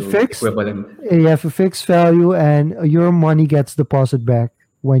value. You get fixed equivalent. You have a fixed value, and your money gets deposited back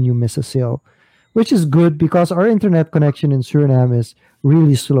when you miss a sale, which is good because our internet connection in Suriname is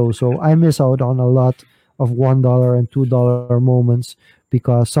really slow. So I miss out on a lot of $1 and $2 moments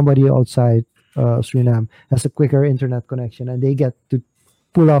because somebody outside Suriname has a quicker internet connection, and they get to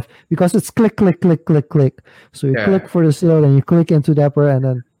pull off because it's click, click, click, click, click. So you click for the sale, and you click into Dapper, and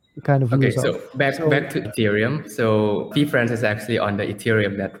then you kind of lose so back to Ethereum. So VeeFriends is actually on the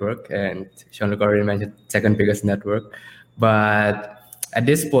Ethereum network, and Sean already mentioned second biggest network. But at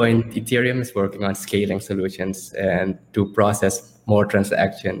this point, Ethereum is working on scaling solutions and to process more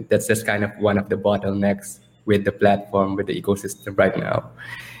transactions. That's just kind of one of the bottlenecks with the platform, with the ecosystem right now.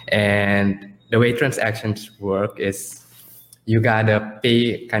 And the way transactions work is you gotta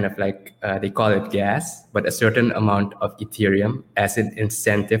pay kind of like, they call it gas, but a certain amount of Ethereum as an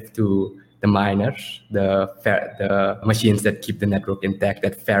incentive to the miners, the machines that keep the network intact,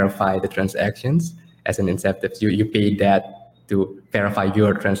 that verify the transactions as an incentive. You pay that to verify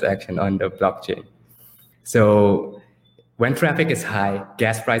your transaction on the blockchain. So when traffic is high,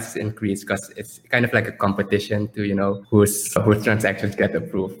 gas prices increase because it's kind of like a competition to whose transactions get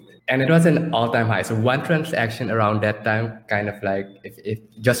approved. And it was an all-time high. So one transaction around that time, kind of like if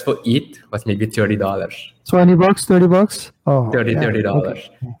just for ETH was maybe $30. $20, $30? Oh, $30.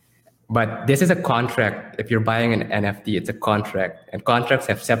 Okay. But this is a contract. If you're buying an NFT, it's a contract, and contracts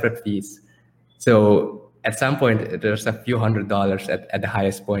have separate fees. So at some point, there's a few $100s at the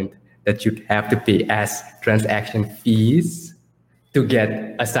highest point that you'd have to pay as transaction fees to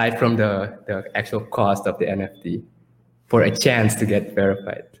get, aside from the actual cost of the NFT, for a chance to get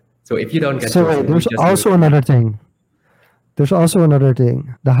verified. So if you don't get... there's also another thing. There's also another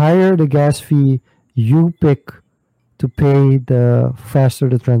thing. The higher the gas fee you pick to pay, the faster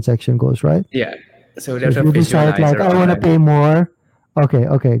the transaction goes, right? Yeah. So there's if you decide like, I want to pay more.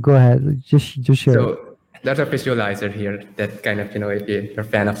 Okay, go ahead. Just share. So there's a visualizer here that kind of, if you're a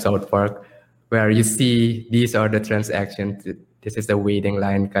fan of South Park, where you see these are the transactions. This is the waiting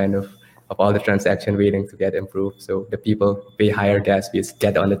line kind of of all the transaction waiting to get improved. So the people pay higher gas fees,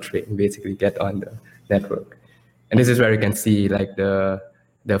 get on the train, basically get on the network. And this is where you can see like the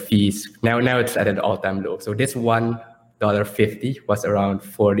fees. Now it's at an all-time low. So this $1.50 was around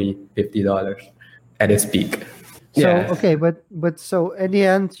 $40-$50 at its peak. So Yeah. okay, but so in the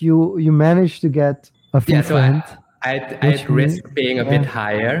end, you managed to get a Yeah, so VeeFriend, I'd which risk paying a bit yeah.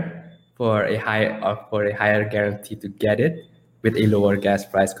 higher for a higher guarantee to get it with a lower gas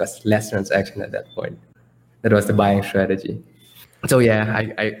price because less transaction at that point. That was the buying strategy. So yeah,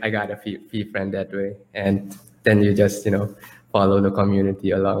 I got a fee friend that way, and then you just follow the community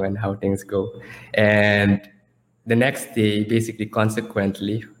along and how things go, and the next day, basically,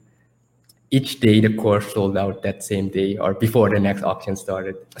 consequently, each day the course sold out that same day or before the next auction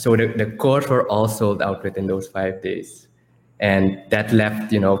started. So the course were all sold out within those 5 days. And that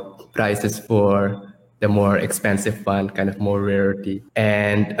left, prices for the more expensive one, kind of more rarity.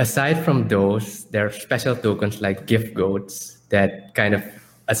 And aside from those, there are special tokens like gift codes that kind of,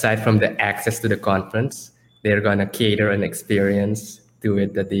 aside from the access to the conference, they're gonna cater an experience to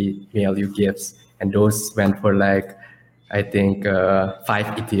it that they mail you gifts. And those went for like, I think 5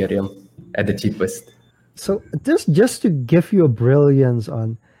 Ethereum at the cheapest. So this just to give you a brilliance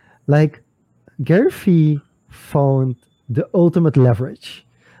on, like Gary Fee found the ultimate leverage.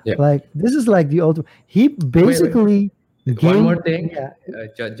 Yeah. Like this is like the ultimate. He Wait. basically One more gained. thing,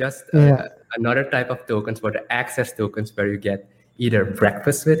 Yeah, just yeah. another type of tokens were the access tokens where you get either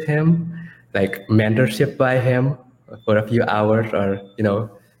breakfast with him, like mentorship by him for a few hours or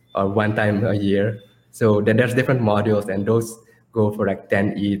one time a year. So then there's different modules and those go for like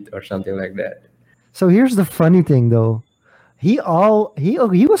 10 ETH or something like that. So here's the funny thing, though. He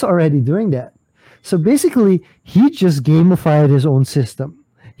was already doing that. So basically, he just gamified his own system.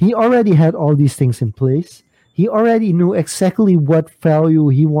 He already had all these things in place. He already knew exactly what value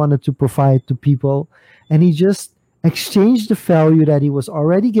he wanted to provide to people, and he just exchanged the value that he was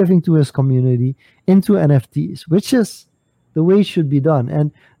already giving to his community into NFTs, which is the way it should be done.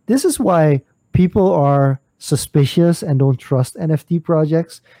 And this is why people are suspicious and don't trust NFT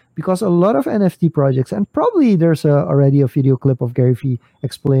projects, because a lot of NFT projects, and probably there's already a video clip of Gary Vee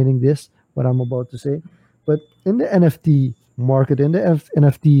explaining this, what I'm about to say. But in the NFT market, in the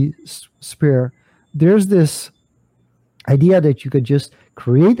NFT sphere, there's this idea that you could just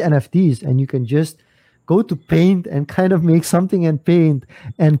create NFTs and you can just go to Paint and kind of make something in Paint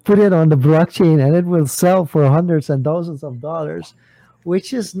and put it on the blockchain and it will sell for hundreds and thousands of dollars,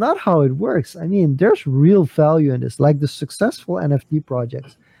 which is not how it works. I mean, there's real value in this. Like the successful NFT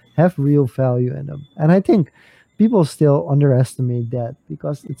projects have real value in them. And I think people still underestimate that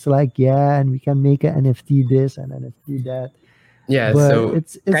because it's like, yeah, and we can make an NFT this and NFT that. Yeah, But so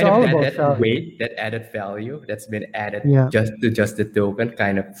it's kind of all that about that value. weight, that added value that's been added Yeah. just the token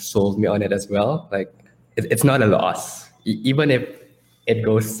kind of sold me on it as well. Like it's not a loss, even if it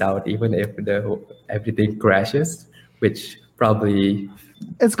goes south, even if everything crashes, which probably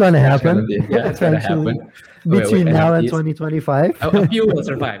It's gonna that's gonna happen be yeah, it's gonna eventually happen with between now and NFTs. 2025. A few will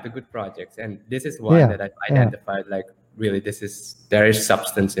survive, the good projects, and this is one Yeah. that I've Yeah. identified. Like really, there is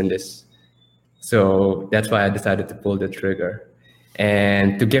substance in this. So that's why I decided to pull the trigger.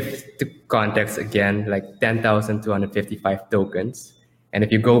 And to give the context again, like 10,255 tokens. And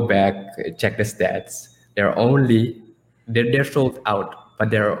if you go back, check the stats, they're sold out, but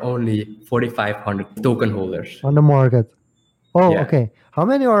there are only 4,500 token holders. On the market. Oh, Yeah. okay. How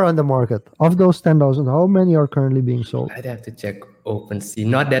many are on the market? Of those 10,000, how many are currently being sold? I'd have to check OpenSea.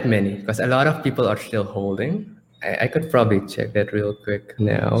 Not that many, because a lot of people are still holding. I could probably check that real quick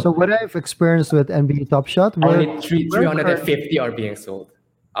now. So what I've experienced with NBA Topshot, Only 350 are being sold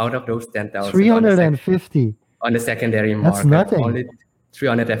out of those 10,000 350. on the secondary That's market. nothing. Only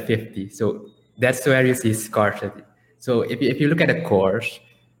 350. So that's where you see scarcity. So if you look at the course,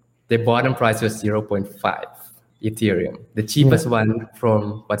 the bottom price was 0.5 Ethereum. The cheapest one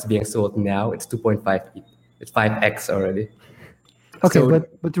from what's being sold now, it's 2.5 ETH. It's 5x already. Okay, So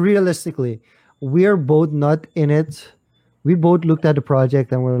but realistically, we're both not in it. We both looked at the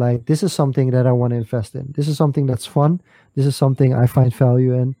project and we're like, this is something that I want to invest in. This is something that's fun. This is something I find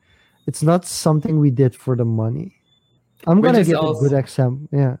value in. It's not something we did for the money. I'm Which gonna is give a also good example.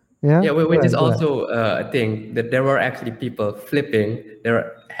 Yeah. Yeah. Yeah, Go which is ahead, go ahead. also a thing that there were actually people flipping.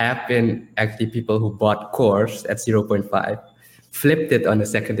 There have been actually people who bought cores at 0.5, flipped it on the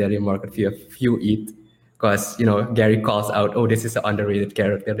secondary market for a few ETH, because Gary calls out, oh, this is an underrated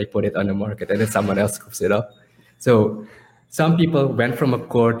character. They put it on the market, and then someone else scoops it up. So some people went from a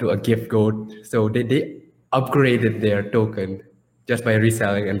core to a gift code. So they upgraded their token just by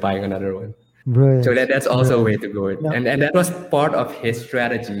reselling and buying another one. So Brilliant. that's also a way Brilliant. to go. Now, And that was part of his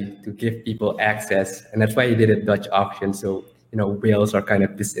strategy to give people access. And that's why he did a Dutch auction. So, whales are kind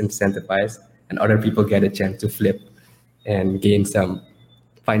of disincentivized and other people get a chance to flip and gain some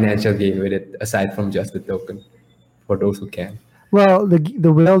financial gain with it aside from just the token for those who can. well,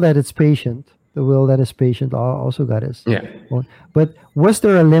 the will that is patient, the will that is patient also got his Yeah. own. But was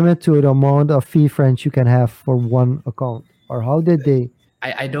there a limit to the amount of fee friends you can have for one account, or how did they?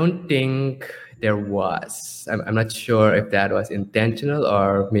 I don't think there was. I'm not sure if that was intentional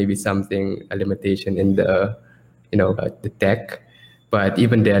or maybe something, a limitation in the tech. But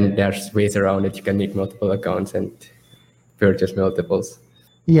even then, there's ways around it. You can make multiple accounts and purchase multiples.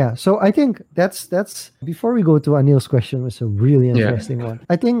 Yeah, so I think that's before we go to Anil's question, was a really Yeah. interesting one.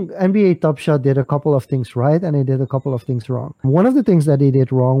 I think NBA Top Shot did a couple of things right and they did a couple of things wrong. One of the things that they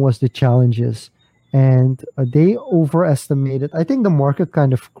did wrong was the challenges, and they overestimated. I think the market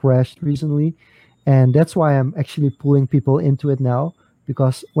kind of crashed recently, and that's why I'm actually pulling people into it now,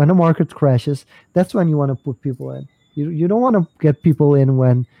 because when the market crashes, that's when you want to put people in. You don't want to get people in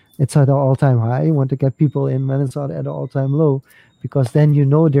when it's at an all-time high. You want to get people in when it's at an all-time low, because then you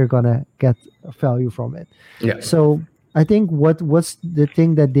know they're gonna get value from it. Yeah. So I think what's the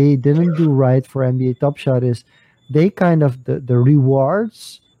thing that they didn't do right for NBA Top Shot is they kind of the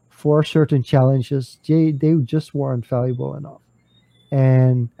rewards for certain challenges, they just weren't valuable enough,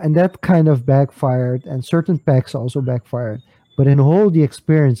 and that kind of backfired, and certain packs also backfired. But in whole, the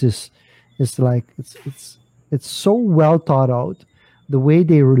experience is like it's so well thought out. The way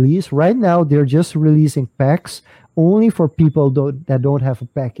they release right now, they're just releasing packs only for people that don't have a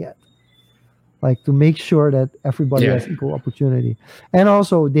pack yet, like to make sure that everybody Yeah. has equal opportunity. And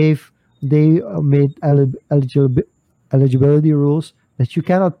also they made eligibility rules that you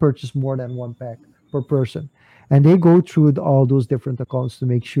cannot purchase more than one pack per person, and they go through all those different accounts to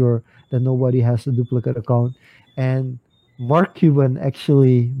make sure that nobody has a duplicate account. And Mark Cuban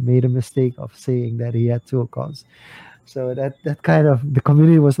actually made a mistake of saying that he had two accounts, so that kind of, the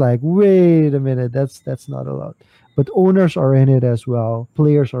community was like, wait a minute, that's not allowed. But owners are in it as well,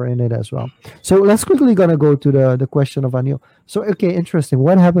 players are in it as well. So let's quickly gonna go to the question of Anil. So okay, interesting.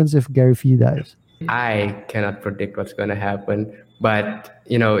 What happens if Gary Vee dies? I cannot predict what's going to happen, but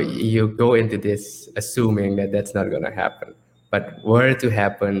you go into this assuming that that's not going to happen. But were it to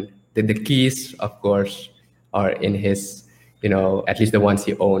happen, the keys, of course, are in his, at least the ones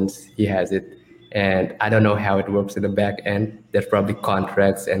he owns, he has it. And I don't know how it works in the back end. There's probably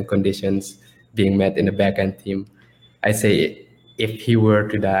contracts and conditions being met in the back end team. I say if he were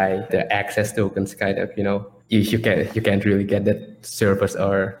to die, the access tokens kind of, you can't really get that service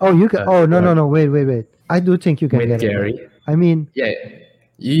or Oh, you can. Oh, no, no, reward no. Wait. I do think you can with get it back. Gary. I mean, Yeah,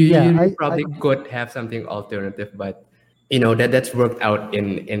 you, yeah, you probably could have something alternative, but that's worked out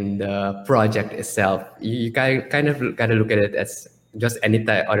in the project itself. You kind of gotta look at it as just any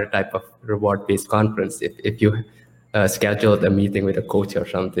other type of reward based conference. If you scheduled a meeting with a coach or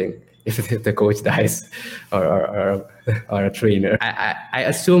something, if the coach dies or a trainer, I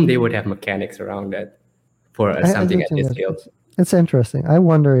assume they would have mechanics around that for I something do at think this that scale. it's interesting. I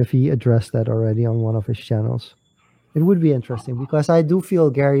wonder if he addressed that already on one of his channels. It would be interesting because I do feel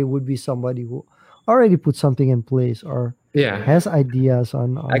Gary would be somebody who already put something in place or Yeah, has ideas I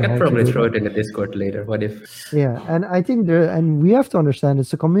on could how to probably do throw that. it in the Discord later. What if? Yeah, and I think and we have to understand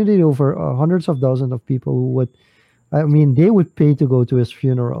it's a community over hundreds of thousands of people who would, I mean, they would pay to go to his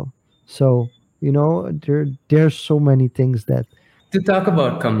funeral. So there's so many things that. To talk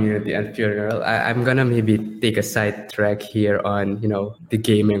about community and funeral, I'm gonna maybe take a side track here on, the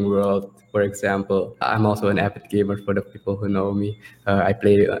gaming world. For example, I'm also an avid gamer for the people who know me. I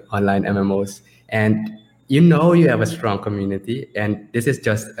play online MMOs, and you have a strong community, and this is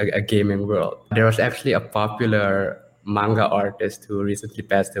just a gaming world. There was actually a popular manga artist who recently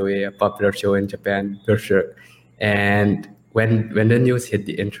passed away, a popular show in Japan, Berserk. And when the news hit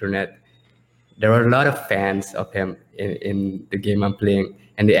the internet, there were a lot of fans of him in the game I'm playing,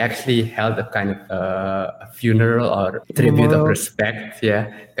 and they actually held a kind of a funeral or tribute of Memorial. respect. Yeah,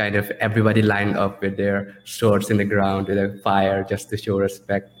 kind of everybody lined up with their swords in the ground with a fire just to show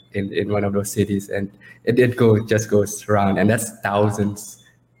respect in one of those cities, and just goes around, and that's thousands,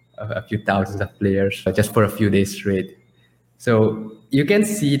 a few thousands of players just for a few days straight. So you can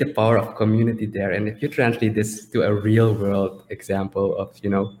see the power of community there, and if you translate this to a real world example of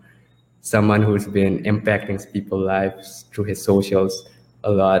someone who's been impacting people's lives through his socials a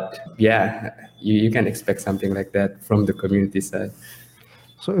lot. Yeah, you can expect something like that from the community side.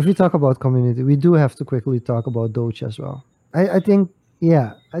 So if we talk about community, we do have to quickly talk about Doge as well. I think,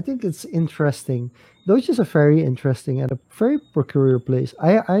 yeah, I think it's interesting. Doge is a very interesting and a very peculiar place.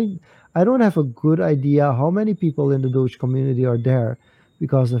 I don't have a good idea how many people in the Doge community are there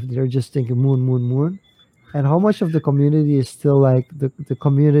because of they're just thinking moon, moon, moon, and how much of the community is still like the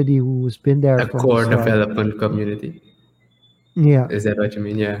community who's been there A from the core start. development community. Yeah. Is that what you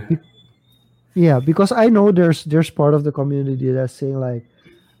mean? Yeah. Be- yeah, because I know there's part of the community that's saying like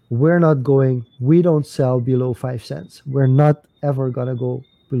we don't sell below 5 cents. We're not ever gonna go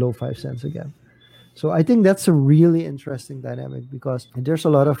below 5 cents again. So I think that's a really interesting dynamic because there's a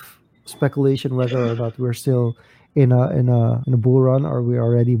lot of speculation whether or not we're still in a bull run or we're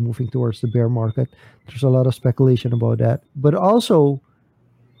already moving towards the bear market. There's a lot of speculation about that. But also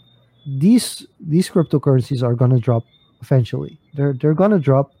these cryptocurrencies are gonna drop eventually. They're gonna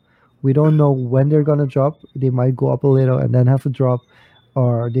drop. We don't know when they're gonna drop. They might go up a little and then have a drop,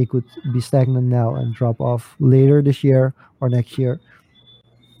 or they could be stagnant now and drop off later this year or next year.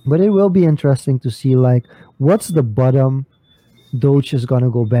 But it will be interesting to see like what's the bottom Doge is gonna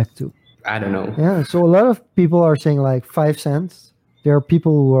go back to. I don't know. Yeah. So a lot of people are saying like 5 cents. There are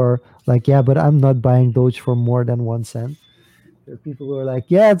people who are like, yeah, but I'm not buying Doge for more than 1 cent. There are people who are like,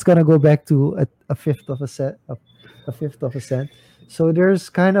 yeah, it's gonna go back to a fifth of a cent, a fifth of a cent. So there's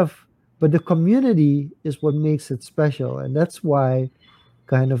kind of, but the community is what makes it special, and that's why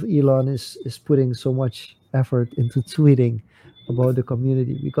kind of Elon is putting so much effort into tweeting about the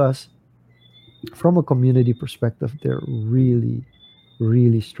community because from a community perspective, they're really,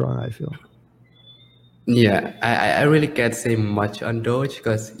 really strong. I feel. Yeah, I really can't say much on Doge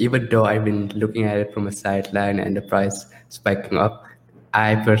because even though I've been looking at it from a sideline and the price spiking up,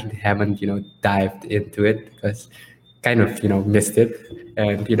 I personally haven't, dived into it because kind of, missed it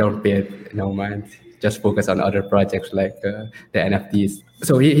and you don't pay it, mind. Just focus on other projects like the NFTs.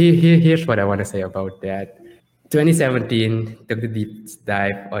 So here's what I want to say about that. 2017 took the deep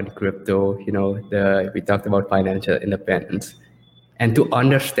dive on crypto. We talked about financial independence, and to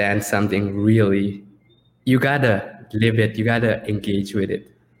understand something really, you gotta live it. You gotta engage with it.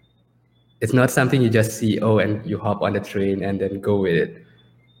 It's not something you just see, oh, and you hop on the train and then go with it,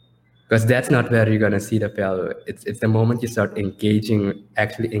 because that's not where you're gonna see the value. It's the moment you start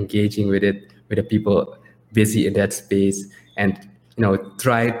actually engaging with it, with the people busy in that space, and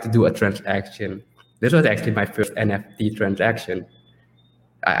try to do a transaction. This was actually my first NFT transaction.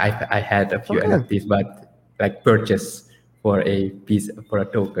 I had a Oh few yeah, NFTs, but like purchase for a piece for a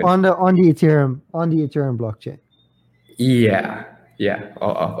token. on the Ethereum blockchain. Yeah, yeah,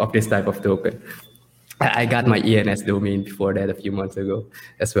 of this type of token. I got my ENS domain before that a few months ago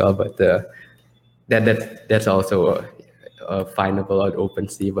as well, but that's also findable on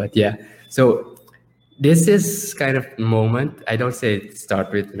OpenSea. But yeah, so this is kind of moment. I don't say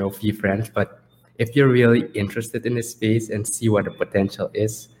start with VeeFriends, but if you're really interested in this space and see what the potential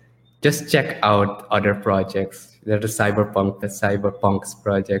is, just check out other projects. There's the cyberpunks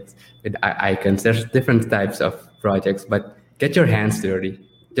projects with icons. There's different types of projects, but get your hands dirty.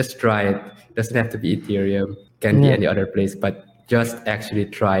 Just try it. Doesn't have to be Ethereum. Can be Yeah. any other place, but just actually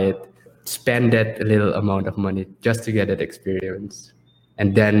try it. Spend that little amount of money just to get that experience,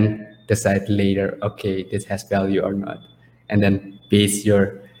 and then decide later, okay, this has value or not, and then base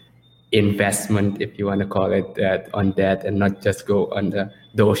your investment, if you want to call it that, on that, and not just go on the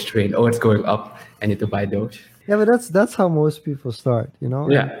Doge train. Oh, it's going up. I need to buy Doge. Yeah, but that's how most people start,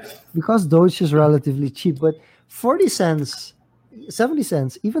 and Yeah. because Doge is relatively cheap, but 40 cents, 70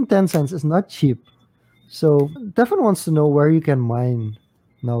 cents, even 10 cents is not cheap. So definitely wants to know where you can mine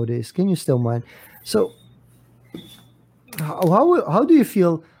nowadays. Can you still mine? So how do you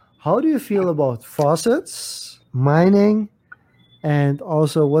feel? How do you feel about faucets, mining, and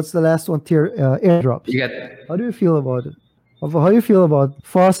also what's the last one? Airdrops. You get How do you feel about it? How do you feel about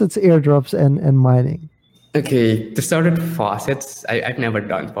faucets, airdrops, and mining? Okay, to start with faucets, I've never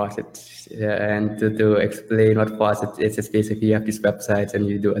done faucets. And to explain what faucets is, it's basically you have these websites and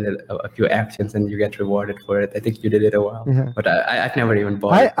you do a few actions and you get rewarded for it. I think you did it a while, Yeah. but I've never even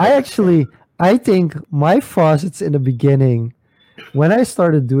bought I it. I actually I think my faucets in the beginning when I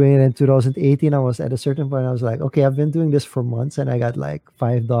started doing it in 2018, I was at a certain point. I was like, okay, I've been doing this for months, and I got like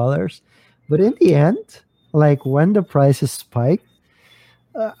 $5. But in the end, like when the prices spiked,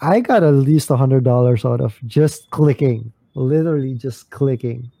 I got at least $100 out of just clicking, literally just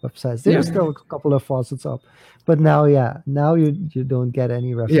clicking websites. Yeah. There's still a couple of faucets up, but now, yeah, now you don't get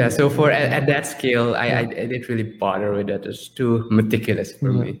any revenue. Yeah, so for at that scale, I didn't really bother with that. It's too meticulous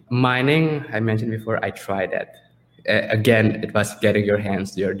for Yeah. me. Mining, I mentioned before, I tried that. Again, it was getting your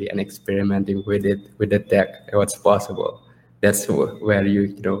hands dirty and experimenting with it, with the tech, and what's possible. That's where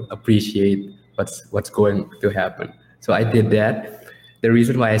you appreciate what's going to happen. So I did that. The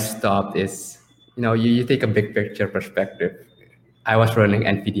reason why I stopped is, you take a big picture perspective. I was running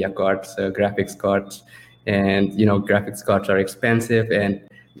NVIDIA cards, graphics cards, and graphics cards are expensive. And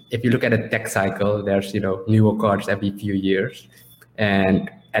if you look at a tech cycle, there's newer cards every few years. And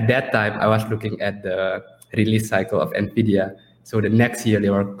at that time, I was looking at the release cycle of NVIDIA. So the next year they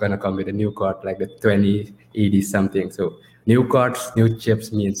were gonna come with a new card like the 2080 something. So new cards, new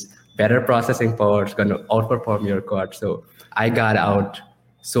chips means better processing power is gonna outperform your card. So I got out,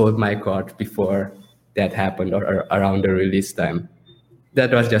 sold my card before that happened or around the release time.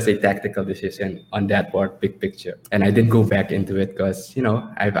 That was just a tactical decision on that part, big picture. And I didn't go back into it because,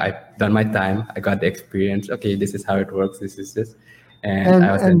 I've done my time. I got the experience. Okay, this is how it works. This is this. And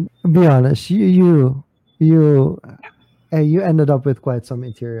I was then, And be honest, you ended up with quite some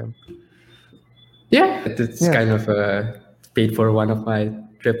Ethereum. yeah, it's Yeah. kind of paid for one of my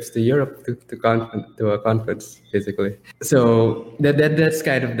trips to Europe to a conference, basically. So that's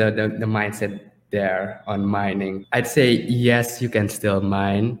kind of the mindset there on mining. I'd say, yes, you can still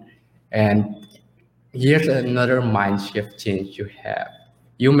mine. And here's another mind shift change you have.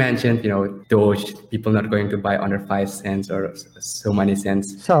 You mentioned, those people not going to buy under 5 cents or so many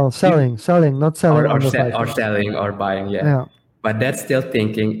cents. Selling, not selling under Or 5 cents. selling or buying, yeah. Yeah. But that's still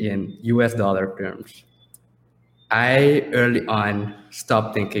thinking in US dollar terms. I early on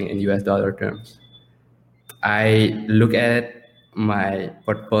stopped thinking in US dollar terms. I look at my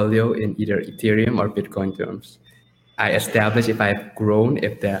portfolio in either Ethereum or Bitcoin terms. I establish if I've grown,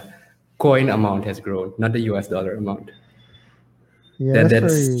 if the coin amount has grown, not the US dollar amount. Yeah, That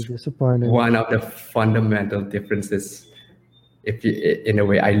that's very that's disappointing. one of the fundamental differences. If you, in a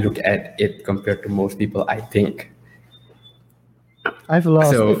way, I look at it compared to most people, I think. I've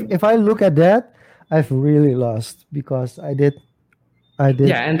lost. So If I look at that, I've really lost because I did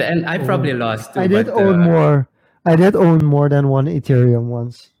yeah, and I probably own lost I too, did but own more. I did own more than one Ethereum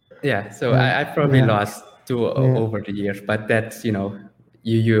once. yeah, so And I probably yeah, lost two yeah, over the years, but that's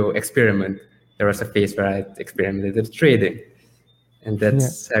you experiment. There was a phase where I experimented with trading, and yeah,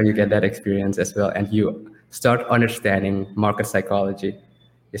 that's how you get that experience as well. And you start understanding market psychology.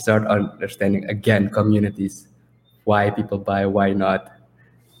 You start understanding again communities, why people buy, why not,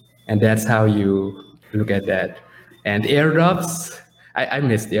 and that's how you look at that. And airdrops, I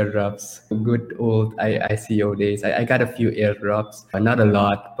missed airdrops. Good old ICO days. I got a few airdrops, not a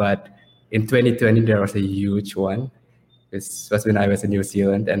lot, but in 2020 there was a huge one. This was when I was in New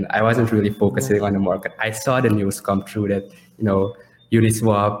Zealand, and I wasn't really yeah. focusing on the market. I saw the news come through that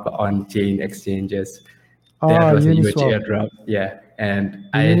Uniswap on chain exchanges. That Ah, was a huge Uniswap. airdrop, yeah. And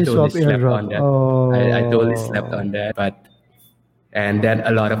The I totally Uniswap slept airdrop. on that. I totally slept Oh, on that, but and then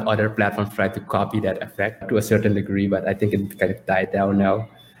a lot of other platforms try to copy that effect to a certain degree, but I think it kind of died down now.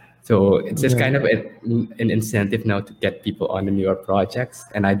 So it's just yeah, kind of an incentive now to get people on the newer projects.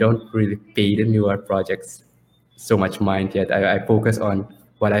 And I don't really pay the newer projects so much mind yet. I focus on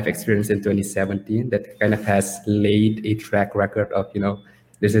what I've experienced in 2017 that kind of has laid a track record of,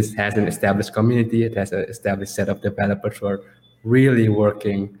 has an established community. It has an established set of developers who are really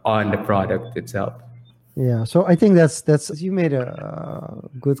working on the product itself. yeah. So I think that's you made a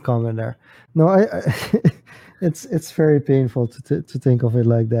good comment there. No, it's very painful to think of it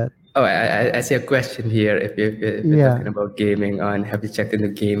like that. Oh, I see a question here. If you're Yeah, talking about gaming on, have you checked into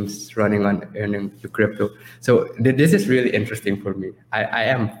games running on earning your crypto? So this is really interesting for me. I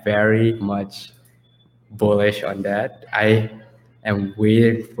am very much bullish on that. I am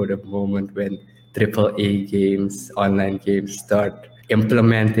waiting for the moment when AAA games, online games start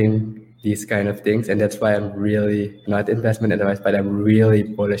implementing these kind of things. And that's why I'm really not investment advice, but I'm really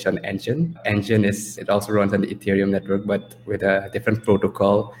bullish on Engine. Engine it also runs on the Ethereum network, but with a different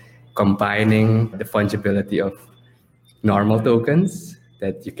protocol, combining the fungibility of normal tokens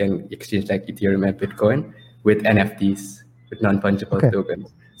that you can exchange like Ethereum and Bitcoin with NFTs, with non-fungible okay,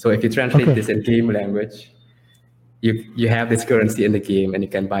 tokens. So if you translate okay. this in game language, you have this currency in the game and you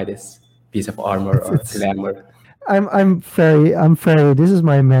can buy this piece of armor or It's glamour. I'm very. This is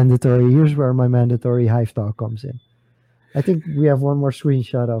my mandatory. Here's where my mandatory Hive talk comes in. I think we have one more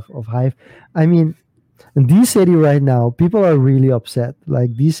screenshot of Hive. I mean, in D-City right now, people are really upset.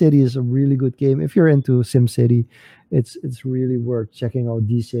 Like D-City is a really good game. If you're into SimCity, it's really worth checking out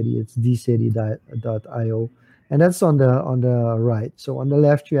D-City. It's dcity.io. And that's on the right. So on the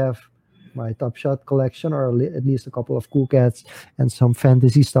left you have my Topshot collection, or at least a couple of cool cats and some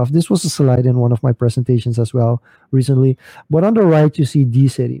fantasy stuff. This was a slide in one of my presentations as well recently. But on the right you see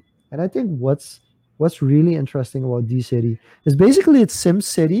D-City. And I think what's really interesting about D-City is basically it's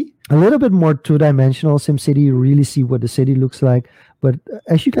SimCity, a little bit more two-dimensional. SimCity, you really see what the city looks like, But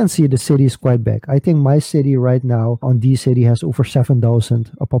as you can see, the city is quite big. I think my city right now on D City has over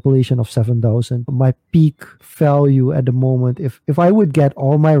 7,000, a population of 7,000. My peak value at the moment, if I would get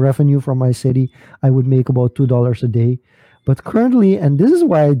all my revenue from my city, I would make about $2 a day. But currently, and this is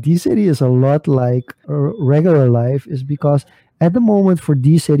why D City is a lot like regular life, is because at the moment for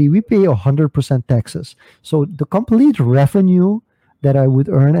D City, we pay 100% taxes. So the complete revenue that I would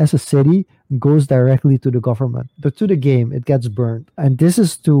earn as a city goes directly to the government, to the game. It gets burned. And this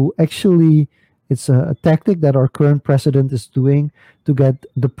is to actually, it's a tactic that our current president is doing to get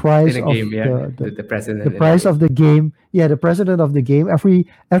the In price a of game, yeah, the the president in a price game. of the game. Yeah, the president of the game. Every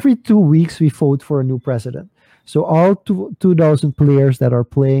 2 weeks we vote for a new president. So all 2,000 players that are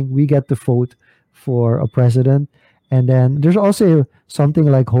playing, we get to vote for a president. And then there's also something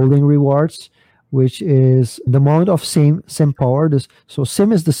like holding rewards, which is the amount of sim power. So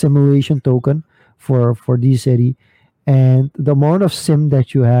sim is the simulation token for D City, and the amount of sim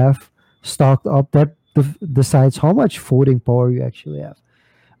that you have stocked up that decides how much voting power you actually have.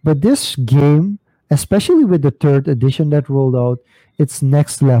 But this game, especially with the third edition that rolled out, it's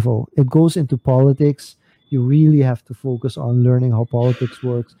next level. It goes into politics. You really have to focus on learning how politics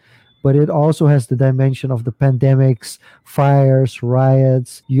works. But it also has the dimension of the pandemics, fires,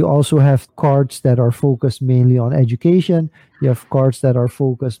 riots. You also have cards that are focused mainly on education. You have cards that are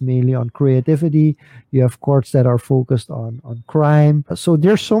focused mainly on creativity. You have cards that are focused on crime. So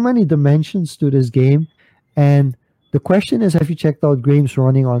there's so many dimensions to this game. And the question is, have you checked out games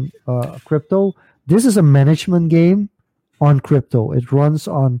running on crypto? This is a management game on crypto. It runs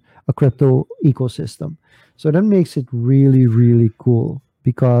on a crypto ecosystem. So that makes it really, really cool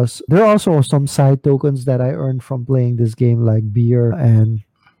because there are also some side tokens that I earned from playing this game, like beer and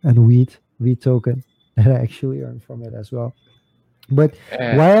wheat token that I actually earned from it as well. But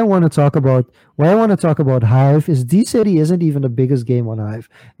Uh, why I want to talk about Hive is D City isn't even the biggest game on Hive.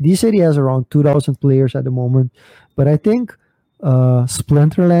 D City has around 2,000 players at the moment, but I think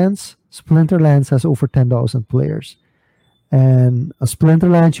Splinterlands has over 10,000 players. And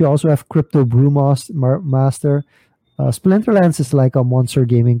Splinterlands, you also have Crypto Master. Splinterlands is like a Monster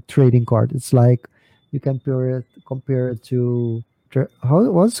Gaming trading card. It's like you can compare it to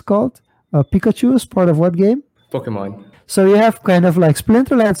what's it called? Pikachu is part of what game? Pokemon. So you have kind of like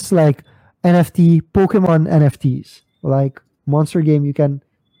Splinterlands is like NFT, Pokemon NFTs. Like Monster Game, you can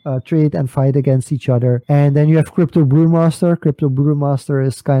trade and fight against each other. And then you have Crypto Brewmaster. Crypto Brewmaster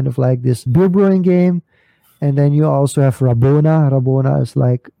is kind of like this beer brewing game. And then you also have Rabona. Rabona is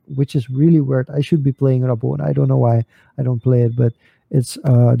like, which is really weird. I should be playing Rabona. I don't know why I don't play it, but it's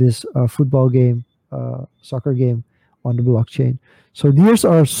this football game, soccer game on the blockchain. So these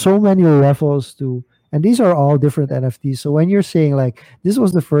are so many levels to, and these are all different NFTs. So when you're saying like this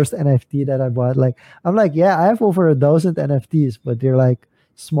was the first NFT that I bought, like I'm like, yeah, I have over 1,000 NFTs, but they're like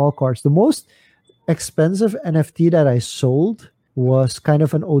small cards. The most expensive NFT that I sold was kind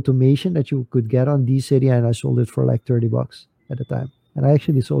of an automation that you could get on D City, and I sold it for like $30 at the time. And I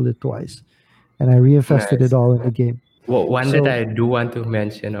actually sold it twice, and I reinvested it Nice. all in the game. Well, one that So I do want to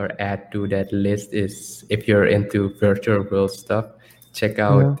mention or add to that list is if you're into virtual world stuff, check yeah,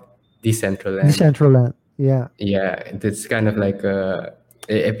 out Decentraland. Decentraland, yeah, Yeah, it's kind of like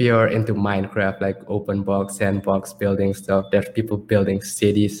if you're into Minecraft, like open box, sandbox building stuff, there's people building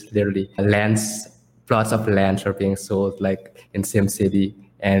cities, literally lands, plots of lands are being sold like in SimCity,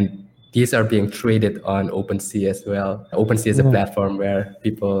 and these are being traded on OpenSea as well. OpenSea is a yeah. platform where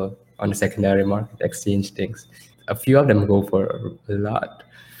people on the secondary market exchange things. A few of them go for a lot.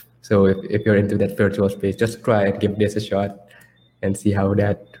 So if you're into that virtual space, just try and give this a shot and see how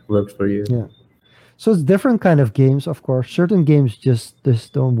that works for you. Yeah. So it's different kind of games, of course. Certain games just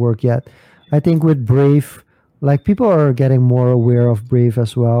don't work yet. I think with Brave, like people are getting more aware of Brave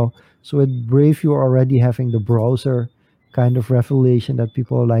as well. So with Brave, you're already having the browser kind of revelation that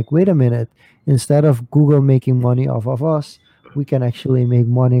people are like, wait a minute, instead of Google making money off of us, we can actually make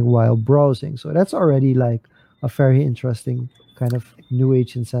money while browsing. So that's already like a very interesting kind of new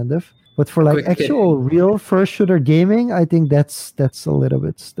age incentive. But for A like quick tip. actual real first shooter gaming, I think that's a little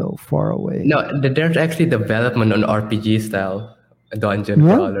bit still far away. No, there's actually development on RPG style dungeon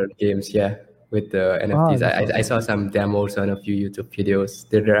Yeah. crawler games. Yeah, with the Ah, NFTs. that's I awesome. saw some demos on a few YouTube videos.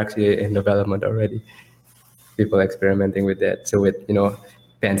 They're actually in development already. People experimenting with that. So with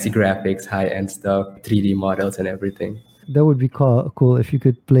fancy graphics, high end stuff, 3D models, and everything. That would be cool if you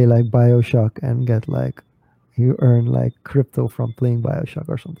could play like BioShock and get like you earn like crypto from playing BioShock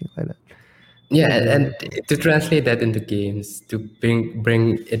or something like that. That Yeah, would be and really cool. to translate that into games, to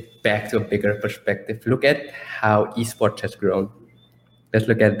bring it back to a bigger perspective, look at how esports has grown. Let's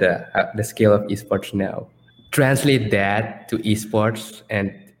look at the scale of esports now. translate that to esports,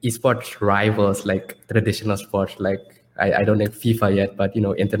 and esports rivals like traditional sports. Like I don't know FIFA yet, but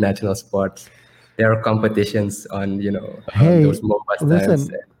international sports. There are competitions on those Hey, MOBA styles.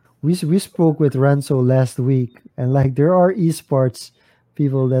 listen, we spoke with Renzo last week, and like there are esports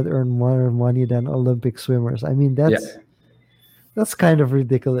people that earn more money than Olympic swimmers. I mean, Yeah, that's kind of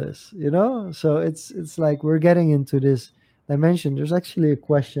ridiculous, you know? So it's like we're getting into this dimension. There's actually a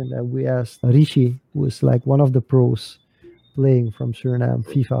question that we asked Rishi, who is like one of the pros playing from Suriname,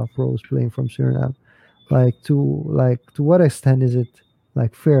 FIFA pros playing from Suriname. Like to what extent is it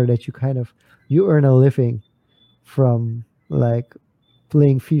like fair that you earn a living from like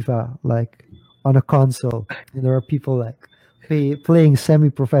playing FIFA like on a console, and there are people like playing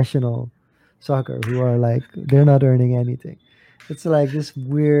semi-professional soccer who are like they're not earning anything. It's like this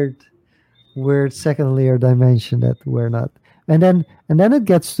weird second layer dimension that we're not. And then it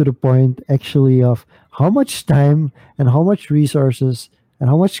gets to the point actually of how much time and how much resources and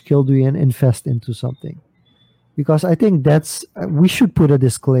how much skill do we invest into something, because I think that's we should put a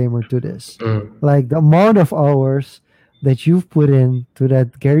disclaimer to this. mm. Like the amount of hours that you've put in to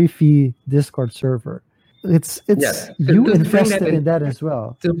that Gary Fee Discord server, Yeah. it's To, you to bring that invested in in, that as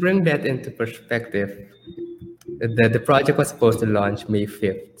well. to bring that into perspective, the project was supposed to launch May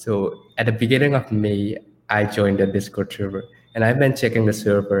 5th. So at the beginning of May, I joined the Discord server, and I've been checking the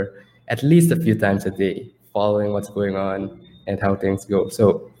server at least a few times a day, following what's going on and how things go.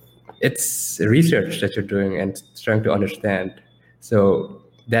 So it's research that you're doing and trying to understand. So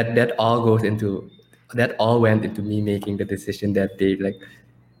that all goes into that all went into me making the decision that day. Like,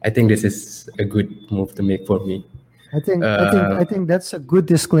 I think this is a good move to make for me. I think that's a good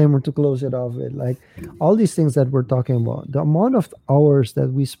disclaimer to close it off with. Like all these things that we're talking about, the amount of hours that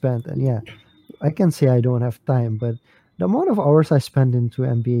we spent, and yeah, I can say I don't have time, but the amount of hours I spend into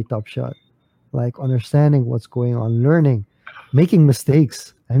NBA Top Shot, like understanding what's going on, learning, making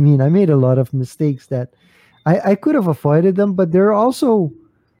mistakes. I mean, I made a lot of mistakes that I could have avoided them, but there are also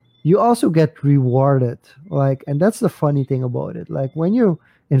you also get rewarded. Like, and that's the funny thing about it. Like when you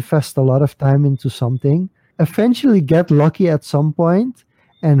invest a lot of time into something, eventually get lucky at some point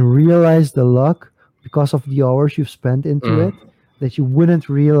and realize the luck because of the hours you've spent into mm, it that you wouldn't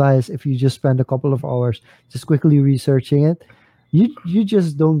realize if you just spend a couple of hours just quickly researching it. You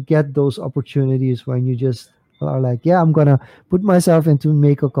just don't get those opportunities when you just are like, yeah, I'm gonna put myself into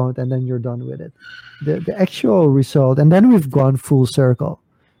make account, and then you're done with it. The actual result, and then we've gone full circle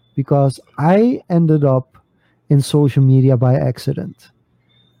because I ended up in social media by accident.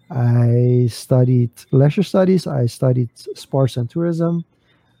 I studied leisure studies, I studied sports and tourism,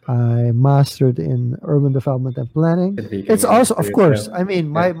 I mastered in urban development and planning. speaking It's in also, of experience. course, I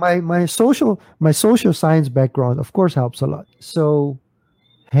mean, Yeah. my social science background, of course, helps a lot. So,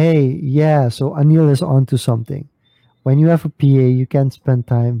 hey, yeah, so Anil is onto something. When you have a PA, you can spend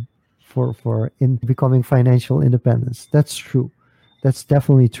time for in becoming financial independence. That's true. That's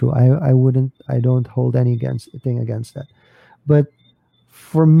definitely true. I don't hold any against thing against that. But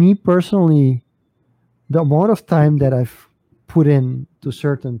for me personally, the amount of time that I've put in to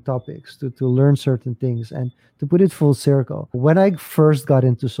certain topics, to learn certain things, and to put it full circle. When I first got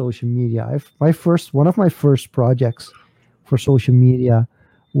into social media, my first one of my first projects for social media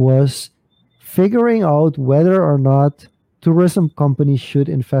was figuring out whether or not tourism companies should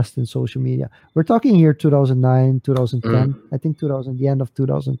invest in social media. We're talking here 2009, 2010, Mm. I think 2000, the end of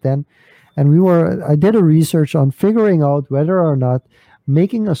 2010. And I did a research on figuring out whether or not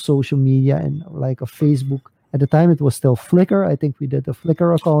making a social media and like a Facebook. At the time, it was still Flickr. I think we did a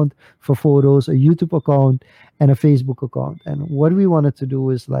Flickr account for photos, a YouTube account, and a Facebook account. And what we wanted to do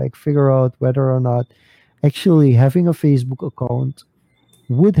is like figure out whether or not actually having a Facebook account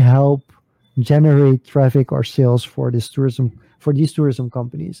would help generate traffic or sales for these tourism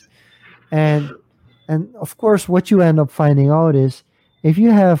companies. And and of course, what you end up finding out is if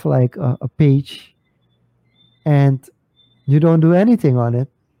you have like a page and you don't do anything on it,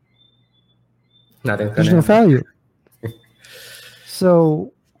 Nothing's there's gonna no happen. value.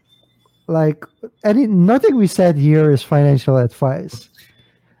 So like nothing we said here is financial advice.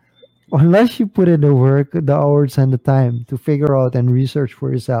 Unless you put in the work, the hours and the time to figure out and research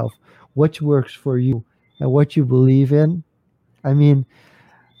for yourself what works for you and what you believe in. I mean,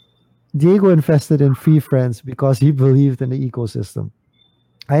 Diego invested in VeeFriends because he believed in the ecosystem.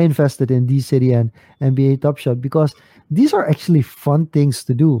 I invested in D City and NBA Top Shot because these are actually fun things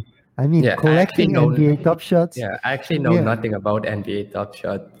to do. I mean, Yeah, I actually collecting know. NBA Top Shots. Yeah, I actually know Yeah, nothing about NBA Top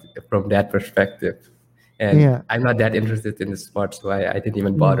Shot from that perspective, and yeah. I'm not that interested in the sport, so I didn't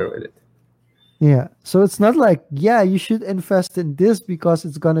even Mm. bother with it. Yeah. So it's not like, yeah, you should invest in this because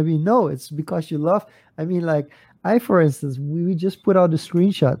it's gonna be, no, it's because you love. I mean, like I, for instance, we just put out a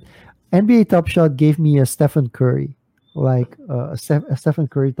screenshot. NBA Top Shot gave me a Stephen Curry, like a Stephen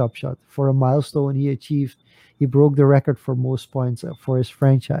Curry Top Shot for a milestone he achieved. He broke the record for most points for his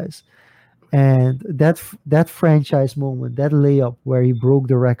franchise. And that franchise moment, that layup where he broke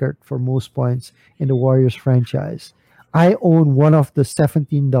the record for most points in the Warriors franchise, I own one of the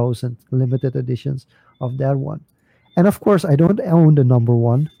 17,000 limited editions of that one. And of course, I don't own the number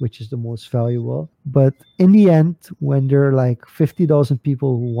one, which is the most valuable. But in the end, when there are like 50,000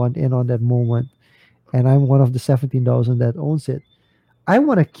 people who want in on that moment, and I'm one of the 17,000 that owns it, I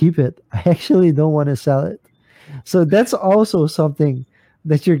want to keep it. I actually don't want to sell it. So that's also something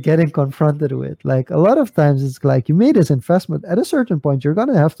that you're getting confronted with. Like a lot of times, it's like you made this investment. At a certain point, you're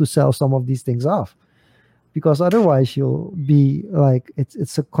gonna have to sell some of these things off because otherwise, you'll be like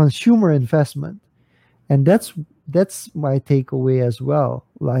it's a consumer investment, and that's my takeaway as well.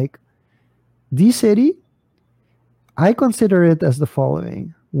 Like D City, I consider it as the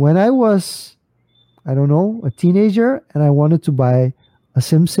following: when I was, I don't know, a teenager, and I wanted to buy a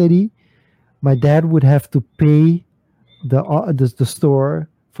Sim City, my dad would have to pay the store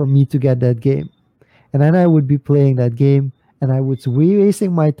for me to get that game. And then I would be playing that game and I would be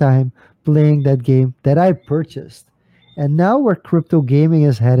wasting my time playing that game that I purchased. And now where crypto gaming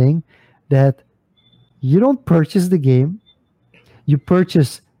is heading, that you don't purchase the game, you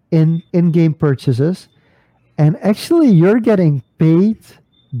purchase in-game purchases, and actually you're getting paid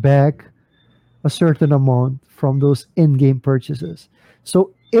back a certain amount from those in-game purchases.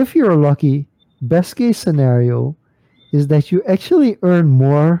 So if you're lucky, best case scenario is that you actually earn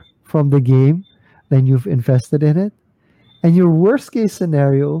more from the game than you've invested in it. And your worst case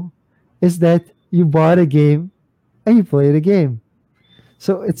scenario is that you bought a game and you play the game.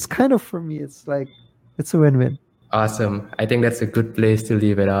 So it's kind of, for me, it's like it's a win-win. Awesome. I think that's a good place to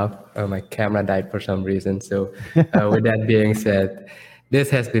leave it off. My camera died for some reason. So, with that being said, this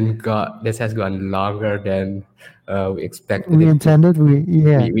has gone longer than we expected We it to. intended,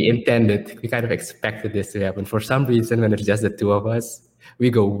 yeah. We intended, we kind of expected this to happen. For some reason, when it's just the two of us, we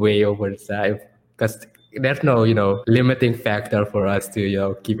go way over the time because there's no, limiting factor for us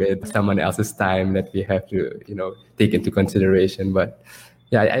to, keep it someone else's time that we have to, take into consideration. But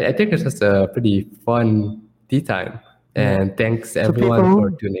yeah, I think this was a pretty fun tea time. Yeah. And thanks So everyone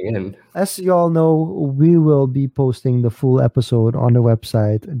for people, tuning in. as you all know, we will be posting the full episode on the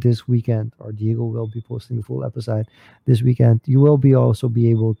website this weekend, or Diego will be posting the full episode this weekend. You will be also be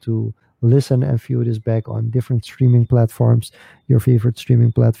able to listen and view this back on different streaming platforms, your favorite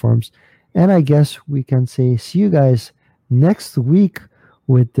streaming platforms. And I guess we can say see you guys next week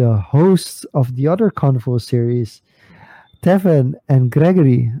with the hosts of the other Convo series, Tevin and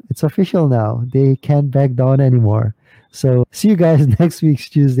Gregory. It's official now. They can't back down anymore. So see you guys next week's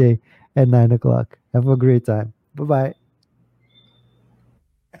Tuesday at 9 o'clock. Have a great time. Bye bye.